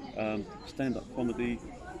 cabaret, stand-up comedy,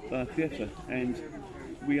 theatre, and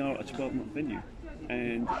we are a 12-month venue,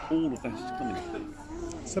 and all of that is coming.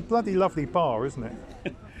 It's a bloody lovely bar, isn't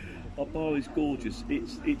it? Our bar is gorgeous.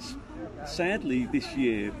 It's sadly this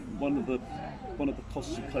year one of the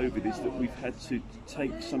costs of COVID is that we've had to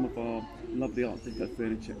take some of our lovely Art Deco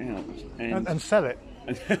furniture out and sell it.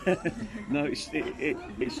 No,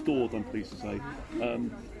 it's stored, I'm pleased to say,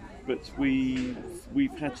 but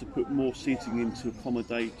we've had to put more seating in to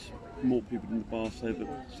accommodate more people in the bar, so that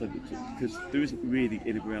because there isn't really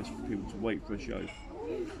anywhere else for people to wait for a show.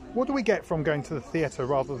 What do we get from going to the theatre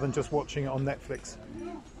rather than just watching it on Netflix?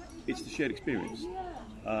 It's the shared experience.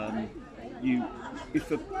 It's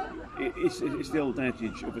the old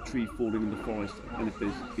adage of a tree falling in the forest, and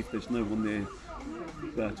if there's no one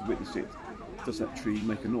there to witness it, does that tree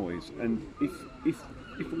make a noise? And if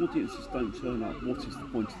audiences don't turn up, what is the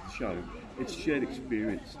point of the show? It's a shared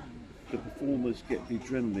experience. The performers get the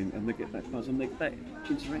adrenaline, and they get that buzz, and they get that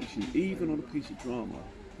interaction. Even on a piece of drama,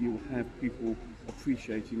 you will have people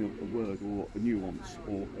appreciating a word or a nuance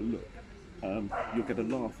or a look. You'll get a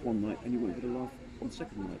laugh one night, and you won't get a laugh on the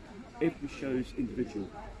second night. Every show's individual.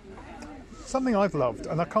 Something I've loved,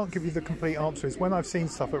 and I can't give you the complete answer, is when I've seen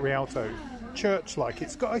stuff at Rialto, church-like,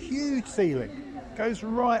 it's got a huge ceiling, goes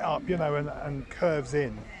right up, you know, and curves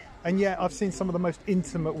in. And yet I've seen some of the most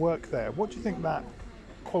intimate work there. What do you think that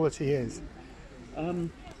quality is?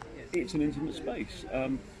 It's an intimate space.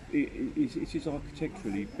 It is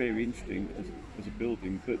architecturally very interesting as a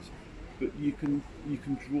building, but you can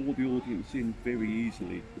draw the audience in very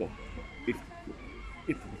easily. Well, if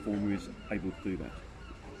the performer is able to do that.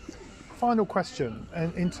 Final question,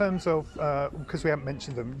 and in terms of, because we haven't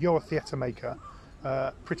mentioned them, you're a theatre maker.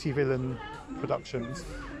 Pretty Villain Productions.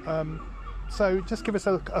 So just give us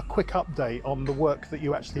a quick update on the work that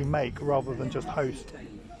you actually make rather than just host.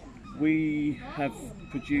 We have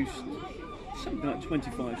produced something like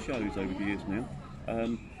 25 shows over the years now.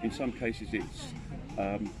 In some cases it's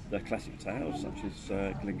the classic tales such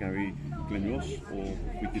as Glengarry, Glen Ross, or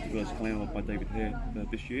we did The First Cloud by David Hare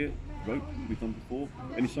this year, wrote, we've done before,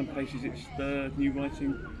 and in some cases it's the new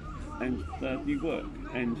writing and new work,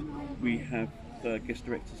 and we have guest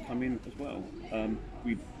directors come in as well.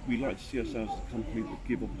 We like to see ourselves as a company that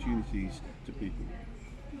give opportunities to people.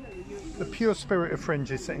 The pure spirit of Fringe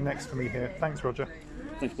is sitting next to me here. Thanks, Roger.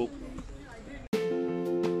 Thanks, Paul.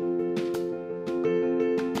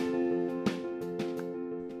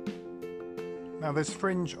 Now there's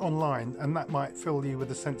Fringe online, and that might fill you with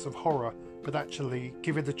a sense of horror, but actually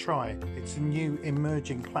give it a try. It's a new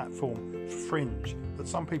emerging platform for Fringe that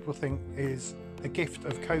some people think is a gift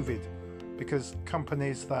of COVID, because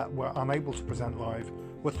companies that were unable to present live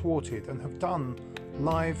were thwarted and have done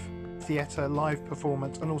live theatre, live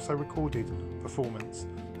performance, and also recorded performance.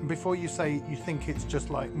 And before you say you think it's just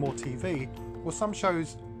like more TV, well, some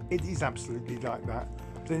shows it is absolutely like that,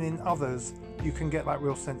 but then in others you can get that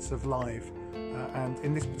real sense of live. And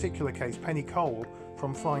in this particular case, Penny Cole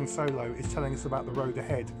from Flying Solo is telling us about the road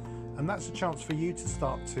ahead, and that's a chance for you to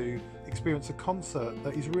start to experience a concert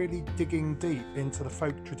that is really digging deep into the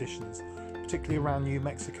folk traditions, particularly around New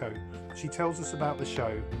Mexico. She tells us about the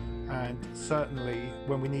show, and certainly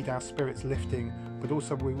when we need our spirits lifting, but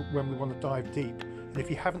also when we want to dive deep. And if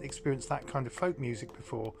you haven't experienced that kind of folk music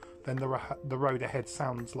before, then the road ahead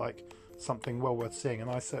sounds like something well worth seeing, and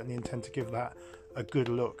I certainly intend to give that a good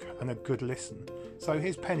look and a good listen. So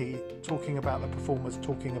here's Penny talking about the performers,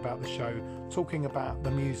 talking about the show, talking about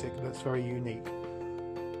the music that's very unique.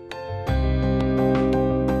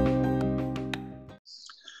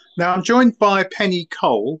 Now I'm joined by Penny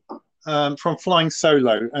Cole from Flying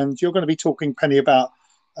Solo, and you're going to be talking, Penny, about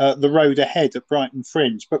the road ahead at Brighton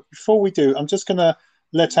Fringe. But before we do, I'm just going to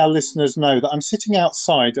let our listeners know that I'm sitting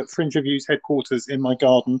outside at Fringe Review's headquarters in my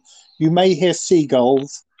garden. You may hear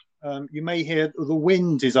seagulls. You may hear the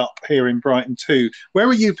wind is up here in Brighton too. Where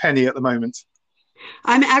are you, Penny, at the moment?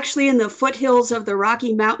 I'm actually in the foothills of the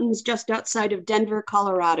Rocky Mountains just outside of Denver,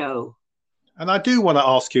 Colorado. And I do want to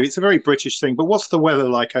ask you, it's a very British thing, but what's the weather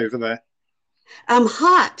like over there?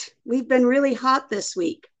 Hot. We've been really hot this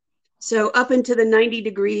week. So up into the 90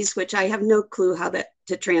 degrees, which I have no clue how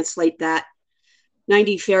to translate that.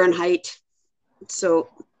 90 Fahrenheit. So.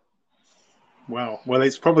 Wow. Well,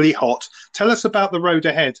 it's probably hot. Tell us about the road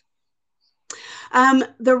ahead.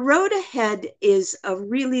 The Road Ahead is a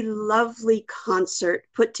really lovely concert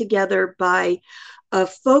put together by a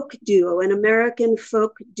folk duo, an American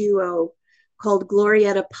folk duo called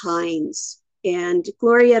Glorietta Pines. And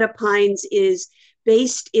Glorietta Pines is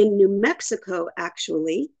based in New Mexico,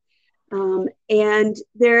 actually. And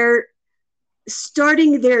they're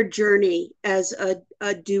starting their journey as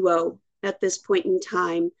a duo at this point in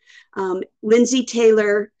time. Lindsay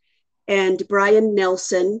Taylor and Brian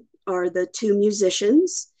Nelson are the two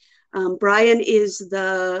musicians. Brian is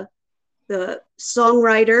the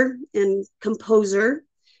songwriter and composer,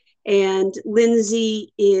 and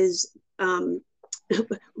Lindsay is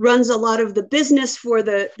runs a lot of the business for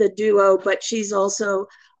the duo, but she's also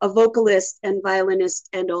a vocalist and violinist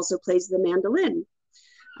and also plays the mandolin.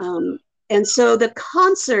 And so the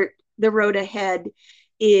concert, The Road Ahead,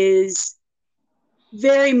 is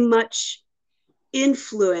very much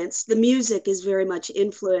influenced, the music is very much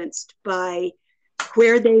influenced by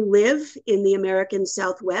where they live in the American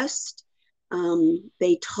Southwest.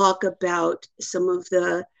 They talk about some of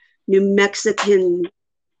the New Mexican,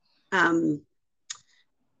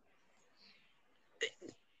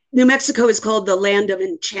 New Mexico is called the land of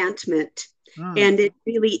enchantment. And it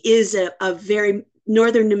really is a very,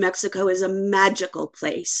 northern New Mexico is a magical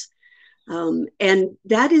place. And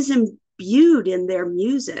that is imbued in their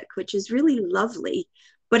music, which is really lovely,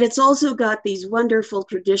 but it's also got these wonderful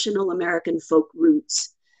traditional American folk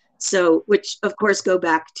roots. So, which of course go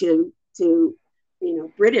back to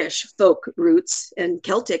British folk roots and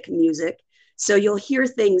Celtic music. So you'll hear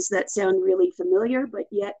things that sound really familiar, but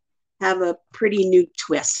yet have a pretty new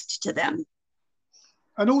twist to them.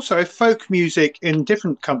 And also, folk music in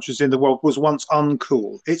different countries in the world was once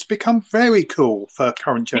uncool. It's become very cool for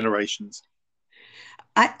current generations.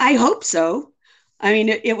 I hope so. I mean,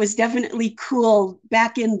 it was definitely cool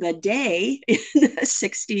back in the day, in the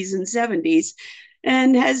 60s and 70s,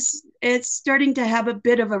 and it's starting to have a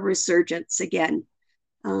bit of a resurgence again.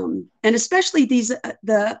 And especially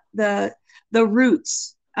the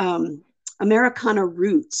roots, Americana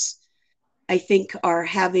roots, I think, are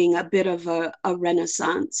having a bit of a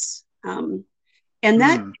renaissance. And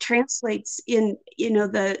that translates in,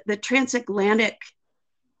 the transatlantic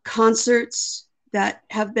concerts that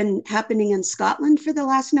have been happening in Scotland for the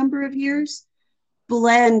last number of years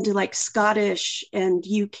blend like Scottish and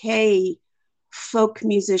UK folk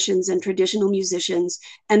musicians and traditional musicians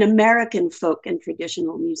and American folk and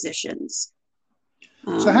traditional musicians.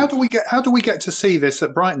 So how do we get to see this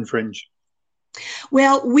at Brighton Fringe?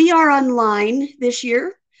 Well, we are online this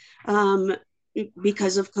year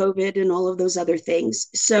because of COVID and all of those other things.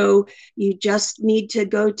 So you just need to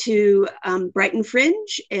go to Brighton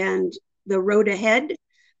Fringe and the road ahead,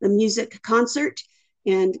 the music concert,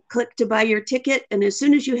 and click to buy your ticket. And as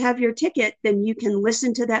soon as you have your ticket, then you can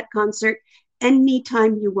listen to that concert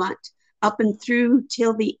anytime you want, up and through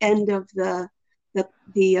till the end of the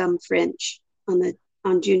Fringe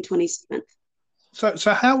on June 27th.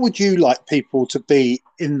 So how would you like people to be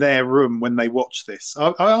in their room when they watch this?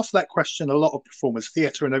 I ask that question a lot of performers,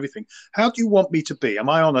 theatre and everything. How do you want me to be? Am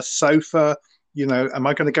I on a sofa? Am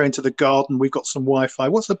I going to go into the garden? We've got some Wi-Fi.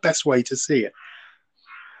 What's the best way to see it?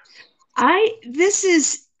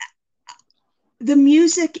 The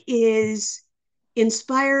music is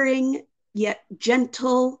inspiring yet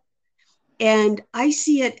gentle, and I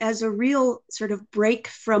see it as a real sort of break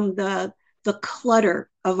from the clutter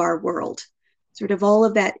of our world, sort of all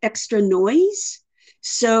of that extra noise.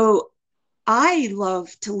 So I love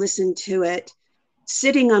to listen to it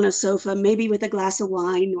sitting on a sofa, maybe with a glass of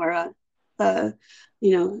wine or a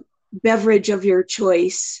beverage of your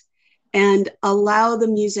choice, and allow the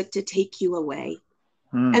music to take you away.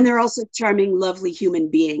 And they're also charming, lovely human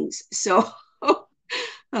beings. So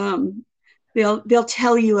they'll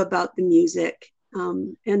tell you about the music,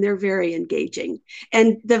 and they're very engaging.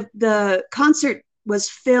 And the concert was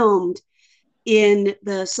filmed in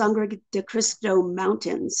the Sangre de Cristo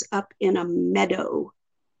Mountains up in a meadow,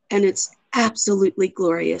 and it's absolutely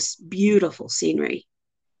glorious, beautiful scenery.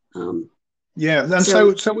 Yeah, and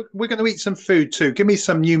so we're going to eat some food too. Give me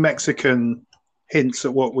some New Mexican hints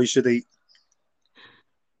at what we should eat.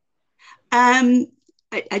 I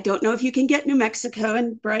don't know if you can get New Mexico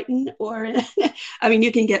in Brighton, or I mean,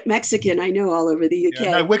 you can get Mexican, I know, all over the UK.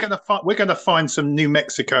 Yeah, no, we're going to find some New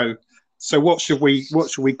Mexico. So what should we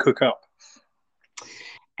cook up?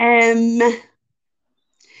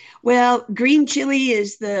 Well, green chili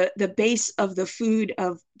is the base of the food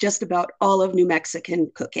of just about all of New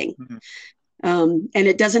Mexican cooking. And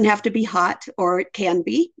it doesn't have to be hot, or it can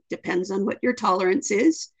be, depends on what your tolerance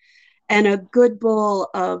is. And a good bowl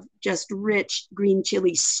of just rich green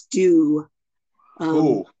chili stew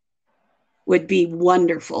would be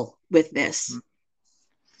wonderful with this.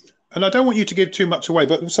 And I don't want you to give too much away,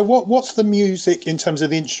 but so what's the music in terms of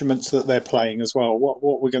the instruments that they're playing as well?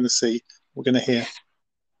 What we're going to see, we're going to hear?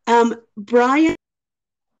 Brian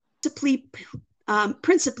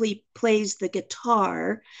principally plays the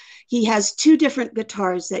guitar. He has two different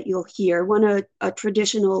guitars that you'll hear, one a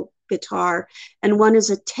traditional guitar, and one is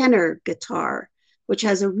a tenor guitar, which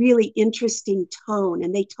has a really interesting tone,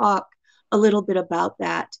 and they talk a little bit about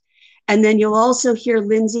that. And then you'll also hear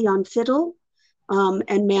Lindsay on fiddle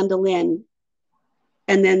and mandolin,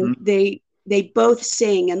 and then they both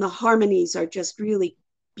sing, and the harmonies are just really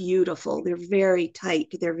beautiful. They're very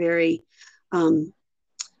tight, they're very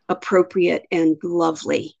appropriate and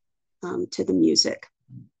lovely to the music.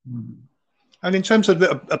 And in terms of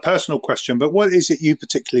a personal question, but what is it you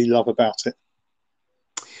particularly love about it?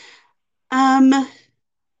 I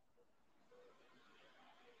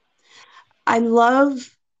love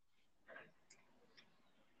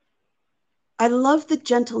the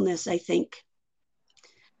gentleness, I think.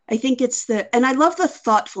 And I love the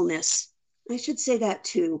thoughtfulness. I should say that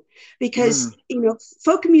too, because,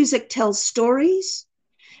 folk music tells stories,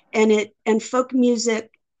 and folk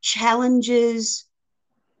music challenges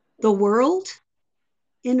the world,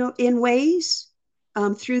 in ways,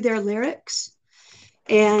 through their lyrics.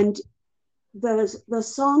 And the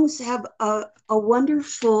songs have a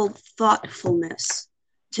wonderful thoughtfulness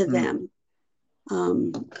to them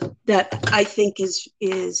that I think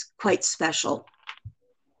is quite special.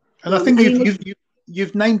 And I think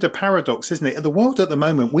you've named a paradox, isn't it? The world at the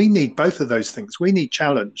moment, we need both of those things. We need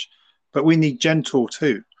challenge, but we need gentle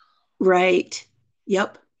too. Right.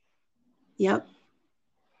 Yep.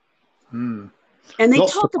 And they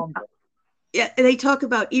talk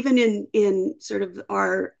about even in sort of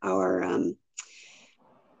our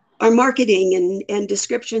marketing and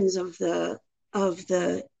descriptions of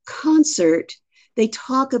the concert. They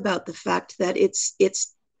talk about the fact that it's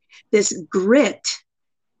this grit,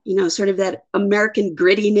 sort of that American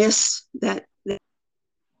grittiness that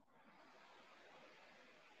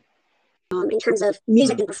in terms of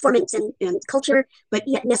music and performance and culture, but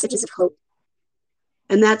yet messages of hope.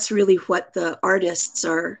 And that's really what the artists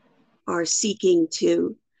are seeking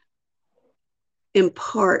to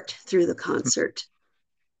impart through the concert.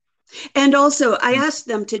 And also, I asked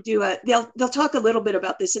them to do they'll talk a little bit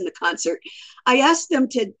about this in the concert. I asked them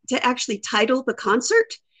to actually title the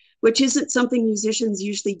concert, which isn't something musicians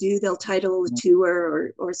usually do. They'll title a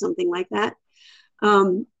tour or something like that.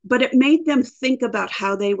 But it made them think about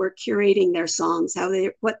how they were curating their songs,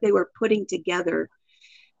 what they were putting together.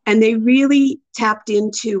 And they really tapped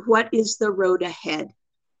into what is the road ahead?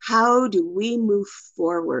 How do we move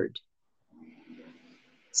forward?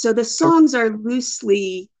 So the songs are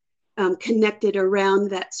loosely connected around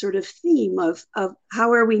that sort of theme of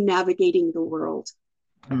how are we navigating the world.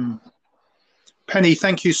 Penny,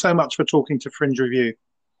 thank you so much for talking to Fringe Review.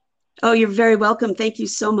 Oh, you're very welcome. Thank you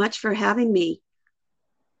so much for having me.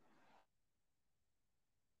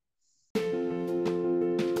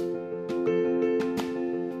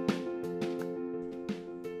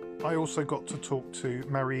 I also got to talk to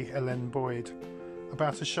Marie-Helene Boyd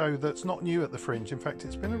about a show that's not new at the Fringe. In fact,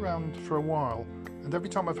 it's been around for a while, and every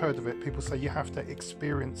time I've heard of it, people say you have to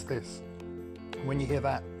experience this. And when you hear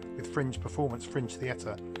that with Fringe performance, Fringe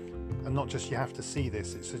theatre, and not just you have to see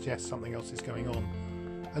this, it suggests something else is going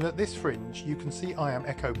on. And at this Fringe, you can see I Am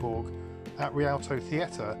Echoborg at Rialto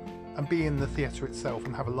Theatre and be in the theatre itself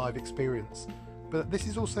and have a live experience. But this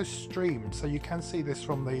is also streamed, so you can see this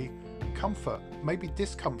from the comfort, maybe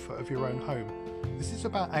discomfort of your own home. This is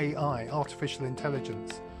about AI, artificial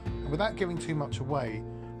intelligence, and without giving too much away,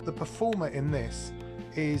 the performer in this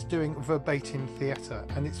is doing verbatim theatre,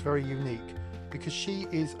 and it's very unique because she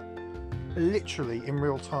is literally in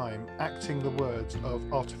real time acting the words of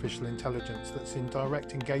artificial intelligence that's in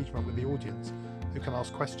direct engagement with the audience, who can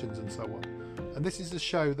ask questions and so on. And this is a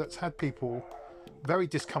show that's had people very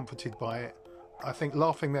discomforted by it, I think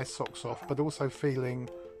laughing their socks off, but also feeling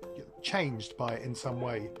changed by it in some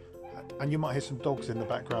way. And you might hear some dogs in the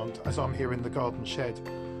background as I'm here in the garden shed,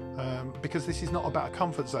 because this is not about a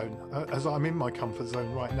comfort zone, as I'm in my comfort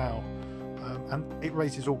zone right now. And it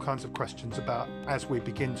raises all kinds of questions about, as we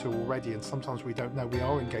begin to already, and sometimes we don't know, we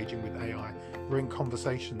are engaging with AI, we're in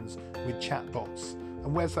conversations with chatbots,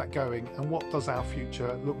 and where's that going, and what does our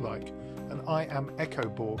future look like? And I Am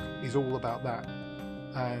Echoborg is all about that.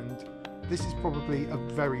 And this is probably a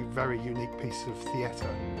very, very unique piece of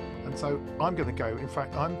theatre. And so I'm going to go, in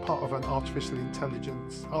fact, I'm part of an artificial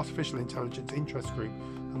intelligence interest group,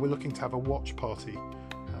 and we're looking to have a watch party.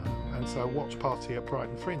 And so a watch party at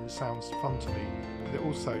Brighton Fringe sounds fun to me, but it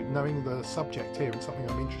also, knowing the subject here and something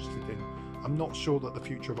I'm interested in, I'm not sure that the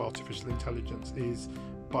future of artificial intelligence is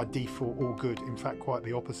by default all good, in fact quite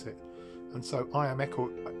the opposite. And so I Am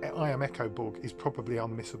Echoborg is probably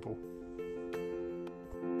unmissable.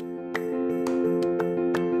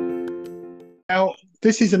 Now,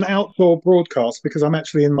 this is an outdoor broadcast because I'm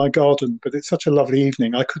actually in my garden, but it's such a lovely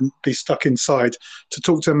evening I couldn't be stuck inside to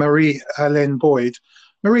talk to Marie-Helene Boyd.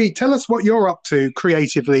 Marie, tell us what you're up to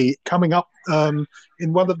creatively coming up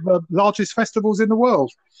in one of the largest festivals in the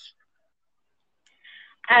world.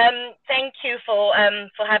 Thank you for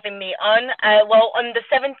having me on. Well, on the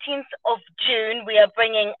 17th of June, we are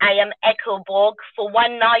bringing I Am Echoborg for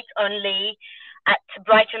one night only at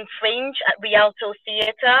Brighton Fringe at Rialto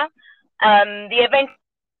Theatre. The event,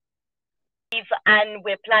 and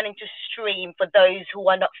we're planning to stream for those who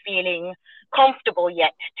are not feeling comfortable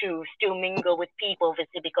yet to still mingle with people,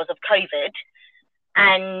 obviously because of COVID.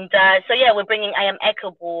 And so yeah, we're bringing I Am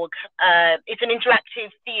Echoborg. It's an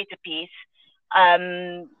interactive theatre piece.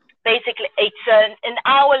 Basically, it's an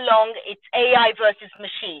hour long. It's AI versus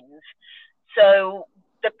machines. So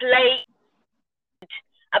the play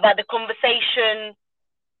about the conversation.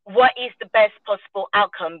 What is the best possible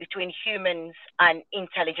outcome between humans and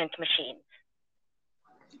intelligent machines?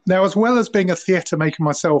 Now, as well as being a theatre maker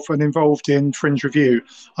myself and involved in Fringe Review,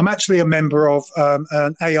 I'm actually a member of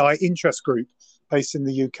an AI interest group based in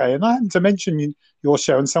the UK. And I happened to mention your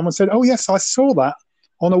show, and someone said, "Oh yes, I saw that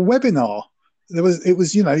on a webinar. It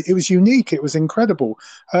was unique. It was incredible."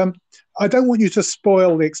 I don't want you to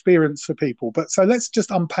spoil the experience for people, but so let's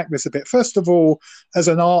just unpack this a bit. First of all, as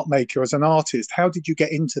an art maker, as an artist, how did you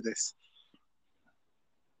get into this?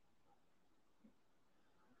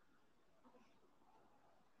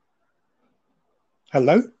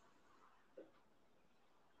 Hello?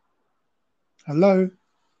 Hello?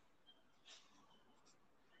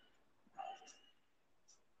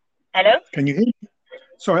 Hello? Can you hear me?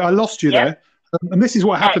 Sorry, I lost you there. And this is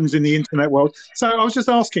what happens in the internet world. So I was just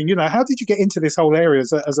asking, how did you get into this whole area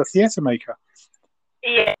as a theatre maker?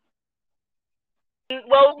 Yeah.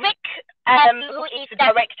 Well, Rick who is the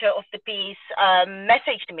director of the piece,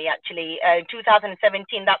 messaged me actually in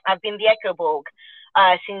 2017 that I've been the Echoborg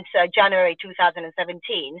since January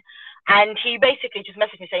 2017. And he basically just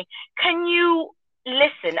messaged me saying, can you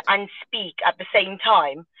listen and speak at the same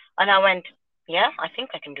time? And I went, yeah, I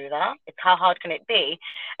think I can do that. It's how hard can it be?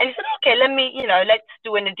 And he said, okay, let me, let's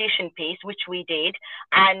do an audition piece, which we did.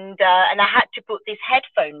 And I had to put these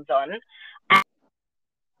headphones on and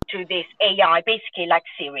to this AI, basically like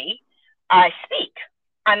Siri, speak.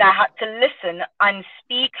 And I had to listen and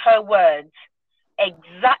speak her words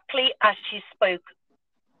exactly as she spoke.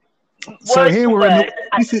 So here we're at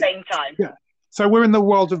the same time. Yeah. So we're in the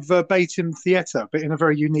world of verbatim theatre, but in a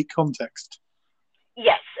very unique context.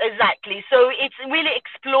 Yes, exactly. So it's really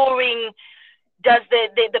exploring, does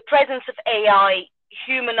the presence of AI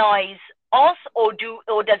humanize us, or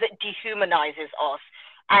does it dehumanizes us?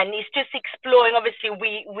 And it's just exploring. Obviously,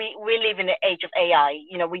 we live in the age of AI.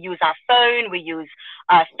 We use our phone, we use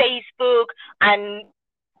Facebook, and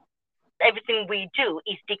everything we do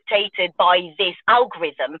is dictated by this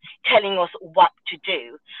algorithm telling us what to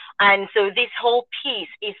do. And so this whole piece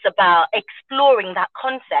is about exploring that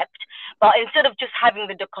concept, but instead of just having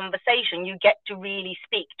the conversation, you get to really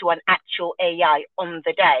speak to an actual AI on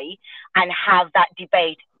the day and have that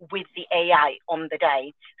debate with the AI on the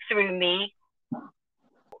day through me.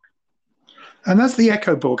 And that's the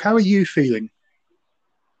Echoborg. How are you feeling?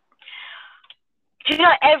 Do you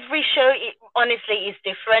know, every show, honestly, is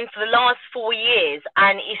different for the last 4 years,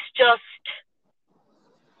 and it's just,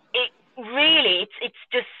 it's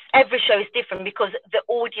just, every show is different because the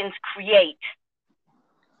audience create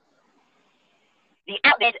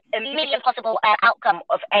there's a million possible outcome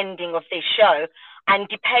of ending of this show, and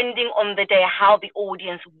depending on the day how the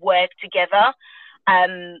audience work together,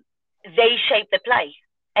 they shape the play.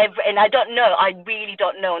 And I don't know, I really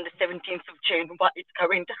don't know on the 17th of June what is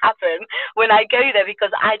going to happen when I go there,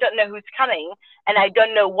 because I don't know who's coming and I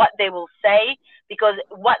don't know what they will say, because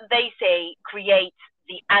what they say creates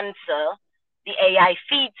the answer the AI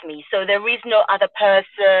feeds me. So there is no other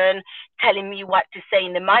person telling me what to say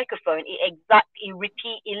in the microphone. It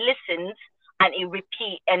listens and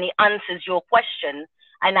it answers your question,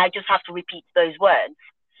 and I just have to repeat those words.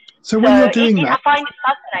 So when you're doing that, I find it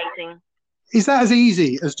fascinating. Is that as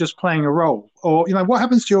easy as just playing a role? Or, what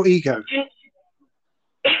happens to your ego?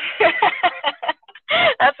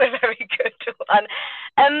 That's a very good one.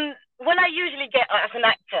 When I usually get, as an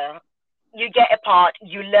actor, you get a part,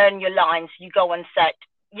 you learn your lines, you go on set,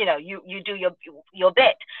 you do your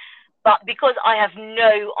bit. But because I have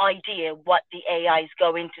no idea what the AI is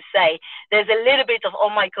going to say, there's a little bit of, oh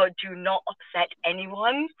my God, do not upset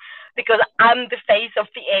anyone, because I'm the face of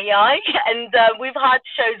the AI. And we've had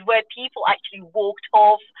shows where people actually walked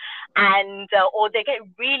off, and or they get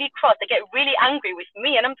really cross, they get really angry with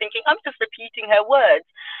me, and I'm thinking, I'm just repeating her words.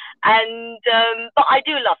 And but I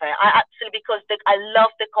do love it. I absolutely, because I love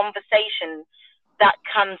the conversation that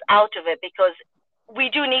comes out of it, because we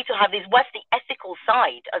do need to have this, what's the ethical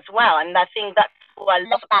side as well. And I think that's what I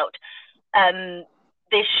love about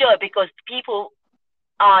this show, because people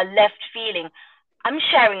are left feeling, I'm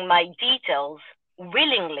sharing my details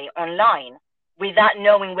willingly online without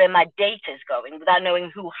knowing where my data is going, without knowing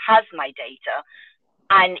who has my data.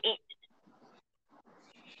 And it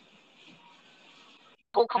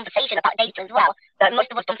whole conversation about data as well that most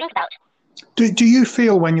of us don't think about. Do you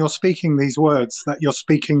feel when you're speaking these words that you're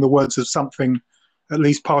speaking the words of something at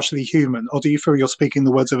least partially human, or do you feel you're speaking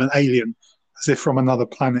the words of an alien, as if from another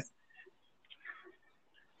planet?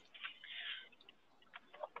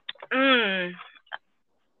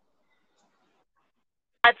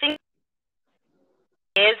 I think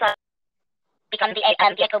I've become the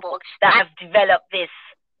Echoborg that have developed this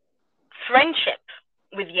friendship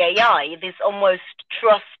with the AI, this almost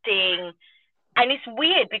trusting, and it's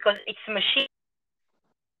weird because it's a machine.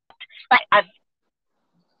 But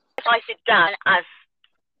if I sit down as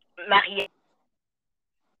Marie,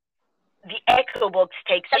 the Echoborg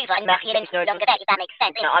takes over, and Marie-Helene is no longer there, if that makes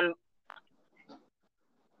sense. I'm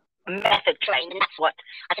method trained, and that's what,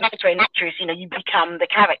 as a method trained actress, you become the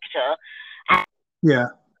character, and yeah,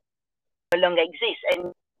 no longer exists.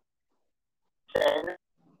 And the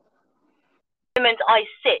moment I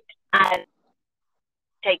sit and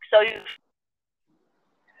takes over,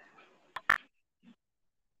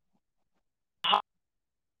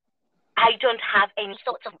 I don't have any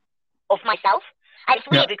thoughts of myself. And it's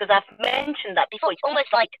weird because I've mentioned that before. It's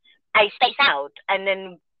almost like I space out, and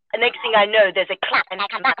then the next thing I know, there's a clap, and I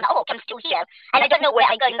come back, and I'm still here. And I don't know where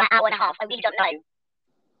I go in that hour and a half. I really don't know.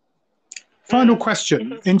 Final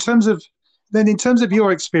question. In terms of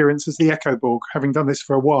your experience as the Echoborg, having done this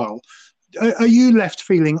for a while, are you left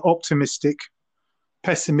feeling optimistic,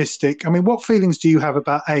 pessimistic? I mean, what feelings do you have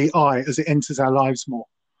about AI as it enters our lives more?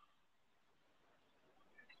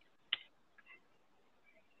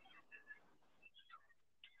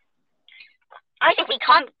 I think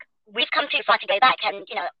we've come too far to go back, and,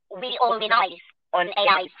 we all rely on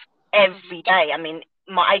AI every day. I mean,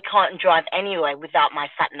 I can't drive anywhere without my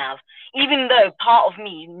sat nav, even though part of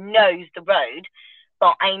me knows the road,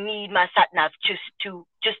 but I need my sat nav just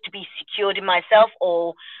to be secured in myself.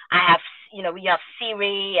 Or I have, we have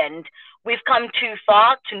Siri, and we've come too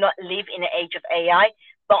far to not live in the age of AI.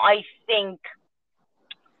 But I think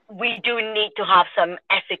we do need to have some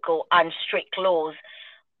ethical and strict laws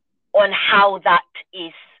on how that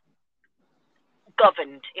is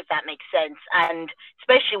governed, if that makes sense, and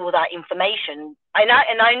especially with our information. I know,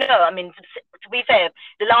 I mean, to be fair,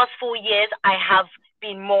 the last 4 years I have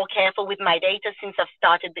been more careful with my data since I've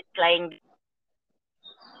started playing.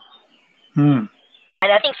 And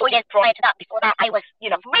I think 4 years prior to that, before that, I was,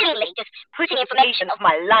 really just putting information of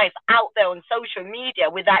my life out there on social media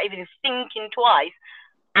without even thinking twice.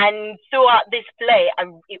 And throughout this play, I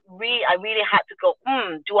really had to go,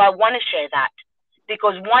 do I want to share that?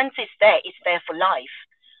 Because once it's there for life.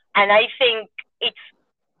 And I think it's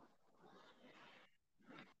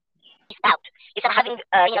about having,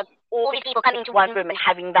 all these people coming to one room and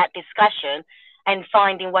having that discussion and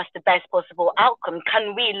finding what's the best possible outcome.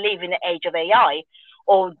 Can we live in the age of AI,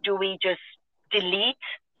 or do we just delete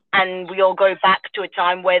and we all go back to a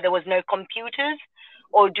time where there was no computers?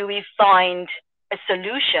 Or do we find a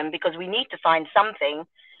solution, because we need to find something,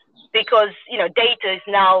 because, data is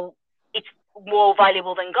now, it's more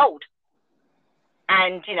valuable than gold.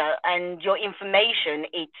 And, and your information,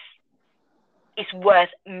 it's worth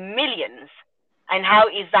millions. And how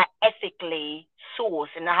is that ethically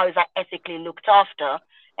sourced, and how is that ethically looked after?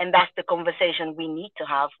 And that's the conversation we need to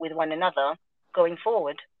have with one another going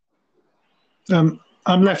forward. I'm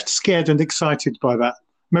left scared and excited by that.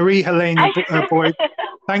 Marie-Helene Boyd,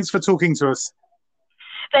 thanks for talking to us.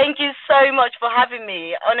 Thank you so much for having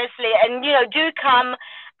me, honestly. And, do come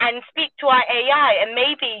and speak to our AI, and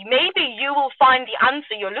maybe you will find the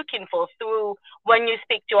answer you're looking for through when you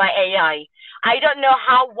speak to our AI. I don't know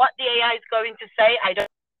what the AI is going to say. I don't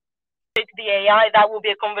know the AI. That will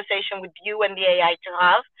be a conversation with you and the AI to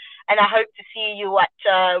have. And I hope to see you at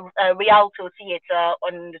Rialto Theatre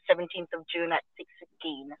on the 17th of June at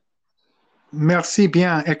 6:15. Merci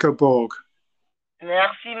bien, Echoborg.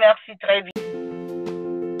 Merci, très bien.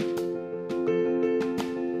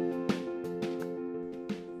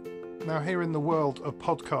 Now, here in the world of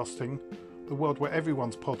podcasting, the world where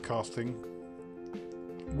everyone's podcasting,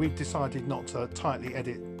 we've decided not to tightly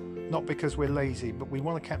edit, not because we're lazy, but we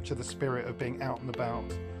want to capture the spirit of being out and about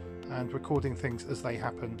and recording things as they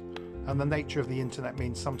happen. And the nature of the internet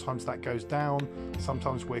means sometimes that goes down,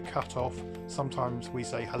 sometimes we're cut off, sometimes we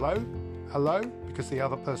say hello, because the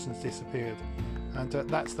other person's disappeared. And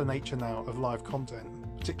that's the nature now of live content,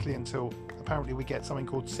 particularly until apparently we get something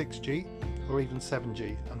called 6G or even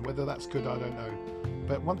 7G, and whether that's good, I don't know.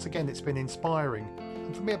 But once again, it's been inspiring,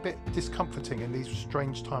 and for me a bit discomforting in these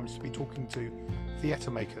strange times to be talking to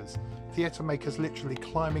theatre makers literally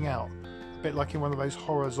climbing out, a bit like in one of those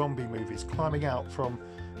horror zombie movies, climbing out from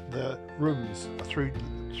the rooms through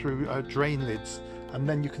drain lids, and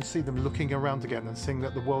then you can see them looking around again and seeing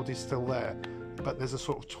that the world is still there, but there's a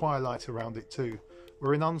sort of twilight around it too.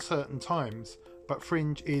 We're in uncertain times, but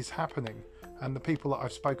Fringe is happening, and the people that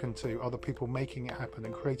I've spoken to are the people making it happen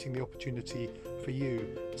and creating the opportunity for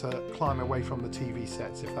you to climb away from the TV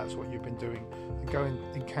sets, if that's what you've been doing, and go and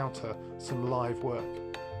encounter some live work,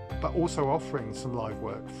 but also offering some live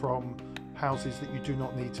work from houses that you do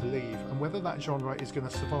not need to leave. And whether that genre is going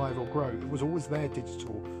to survive or grow, it was always their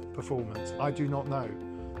digital performance, I do not know.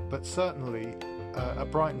 But certainly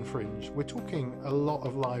at Brighton Fringe, we're talking a lot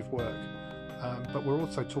of live work, but we're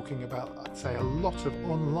also talking about, I'd say, a lot of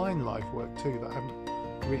online live work too that I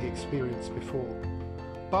haven't really experienced before.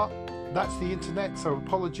 But that's the internet, so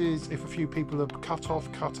apologies if a few people have cut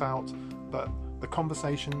out, but the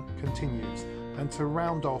conversation continues. And to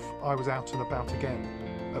round off, I was out and about again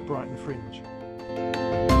at Brighton Fringe.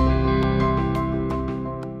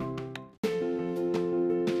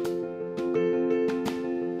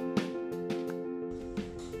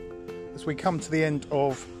 As we come to the end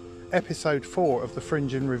of episode 4 of the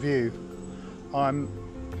Fringe in Review, I'm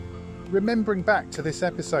remembering back to this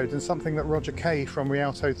episode and something that Roger Kay from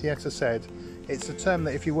Rialto Theatre said. It's a term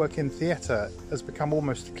that if you work in theatre has become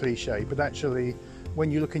almost a cliche, but actually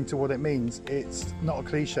when you look into what it means, it's not a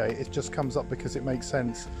cliche, it just comes up because it makes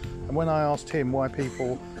sense. And when I asked him why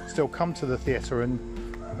people still come to the theatre and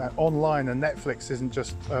that online and Netflix isn't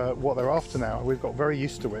just what they're after now. We've got very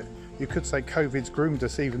used to it. You could say COVID's groomed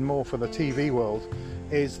us even more for the TV world,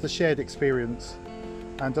 is the shared experience.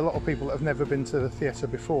 And a lot of people that have never been to the theatre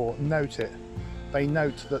before note it. They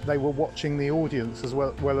note that they were watching the audience as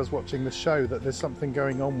well as watching the show, that there's something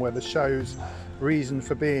going on where the show's reason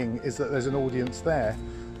for being is that there's an audience there,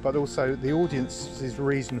 but also the audience's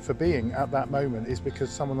reason for being at that moment is because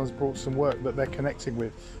someone has brought some work that they're connecting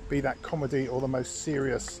with, be that comedy or the most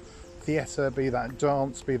serious theatre, be that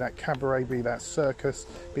dance, be that cabaret, be that circus,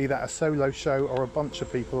 be that a solo show or a bunch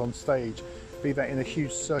of people on stage, be that in a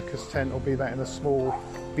huge circus tent or be that in a small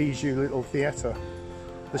bijou little theatre.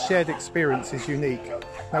 The shared experience is unique.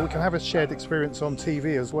 Now we can have a shared experience on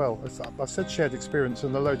TV as well. I said shared experience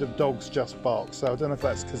and a load of dogs just bark, so I don't know if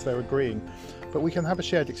that's because they're agreeing. But we can have a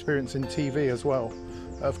shared experience in TV as well,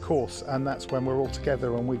 of course, and that's when we're all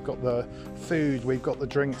together and we've got the food, we've got the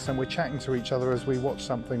drinks, and we're chatting to each other as we watch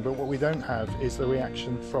something. But what we don't have is the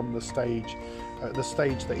reaction from the stage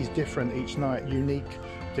that is different each night,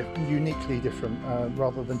 uniquely different,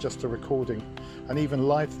 rather than just a recording. And even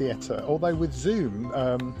live theatre, although with Zoom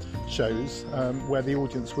shows where the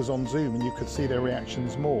audience was on Zoom and you could see their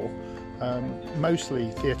reactions more, mostly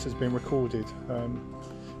theatre's been recorded.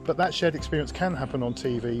 But that shared experience can happen on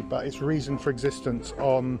TV, but its reason for existence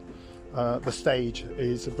on the stage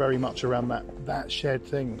is very much around that shared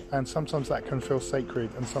thing. And sometimes that can feel sacred,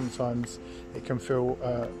 and sometimes it can feel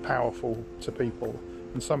powerful to people.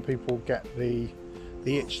 And some people get the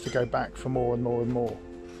itch to go back for more and more and more.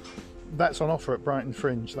 That's on offer at Brighton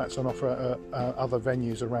Fringe, that's on offer at other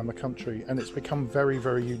venues around the country, and it's become very,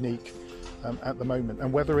 very unique at the moment.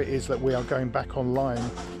 And whether it is that we are going back online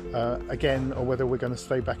again, or whether we're going to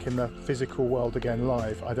stay back in the physical world again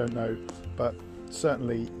live, I don't know. But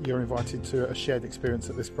certainly you're invited to a shared experience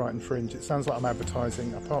at this Brighton Fringe. It sounds like I'm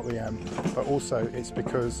advertising, I partly am, but also it's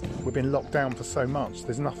because we've been locked down for so much.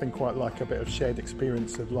 There's nothing quite like a bit of shared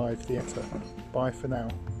experience of live theatre. Bye for now.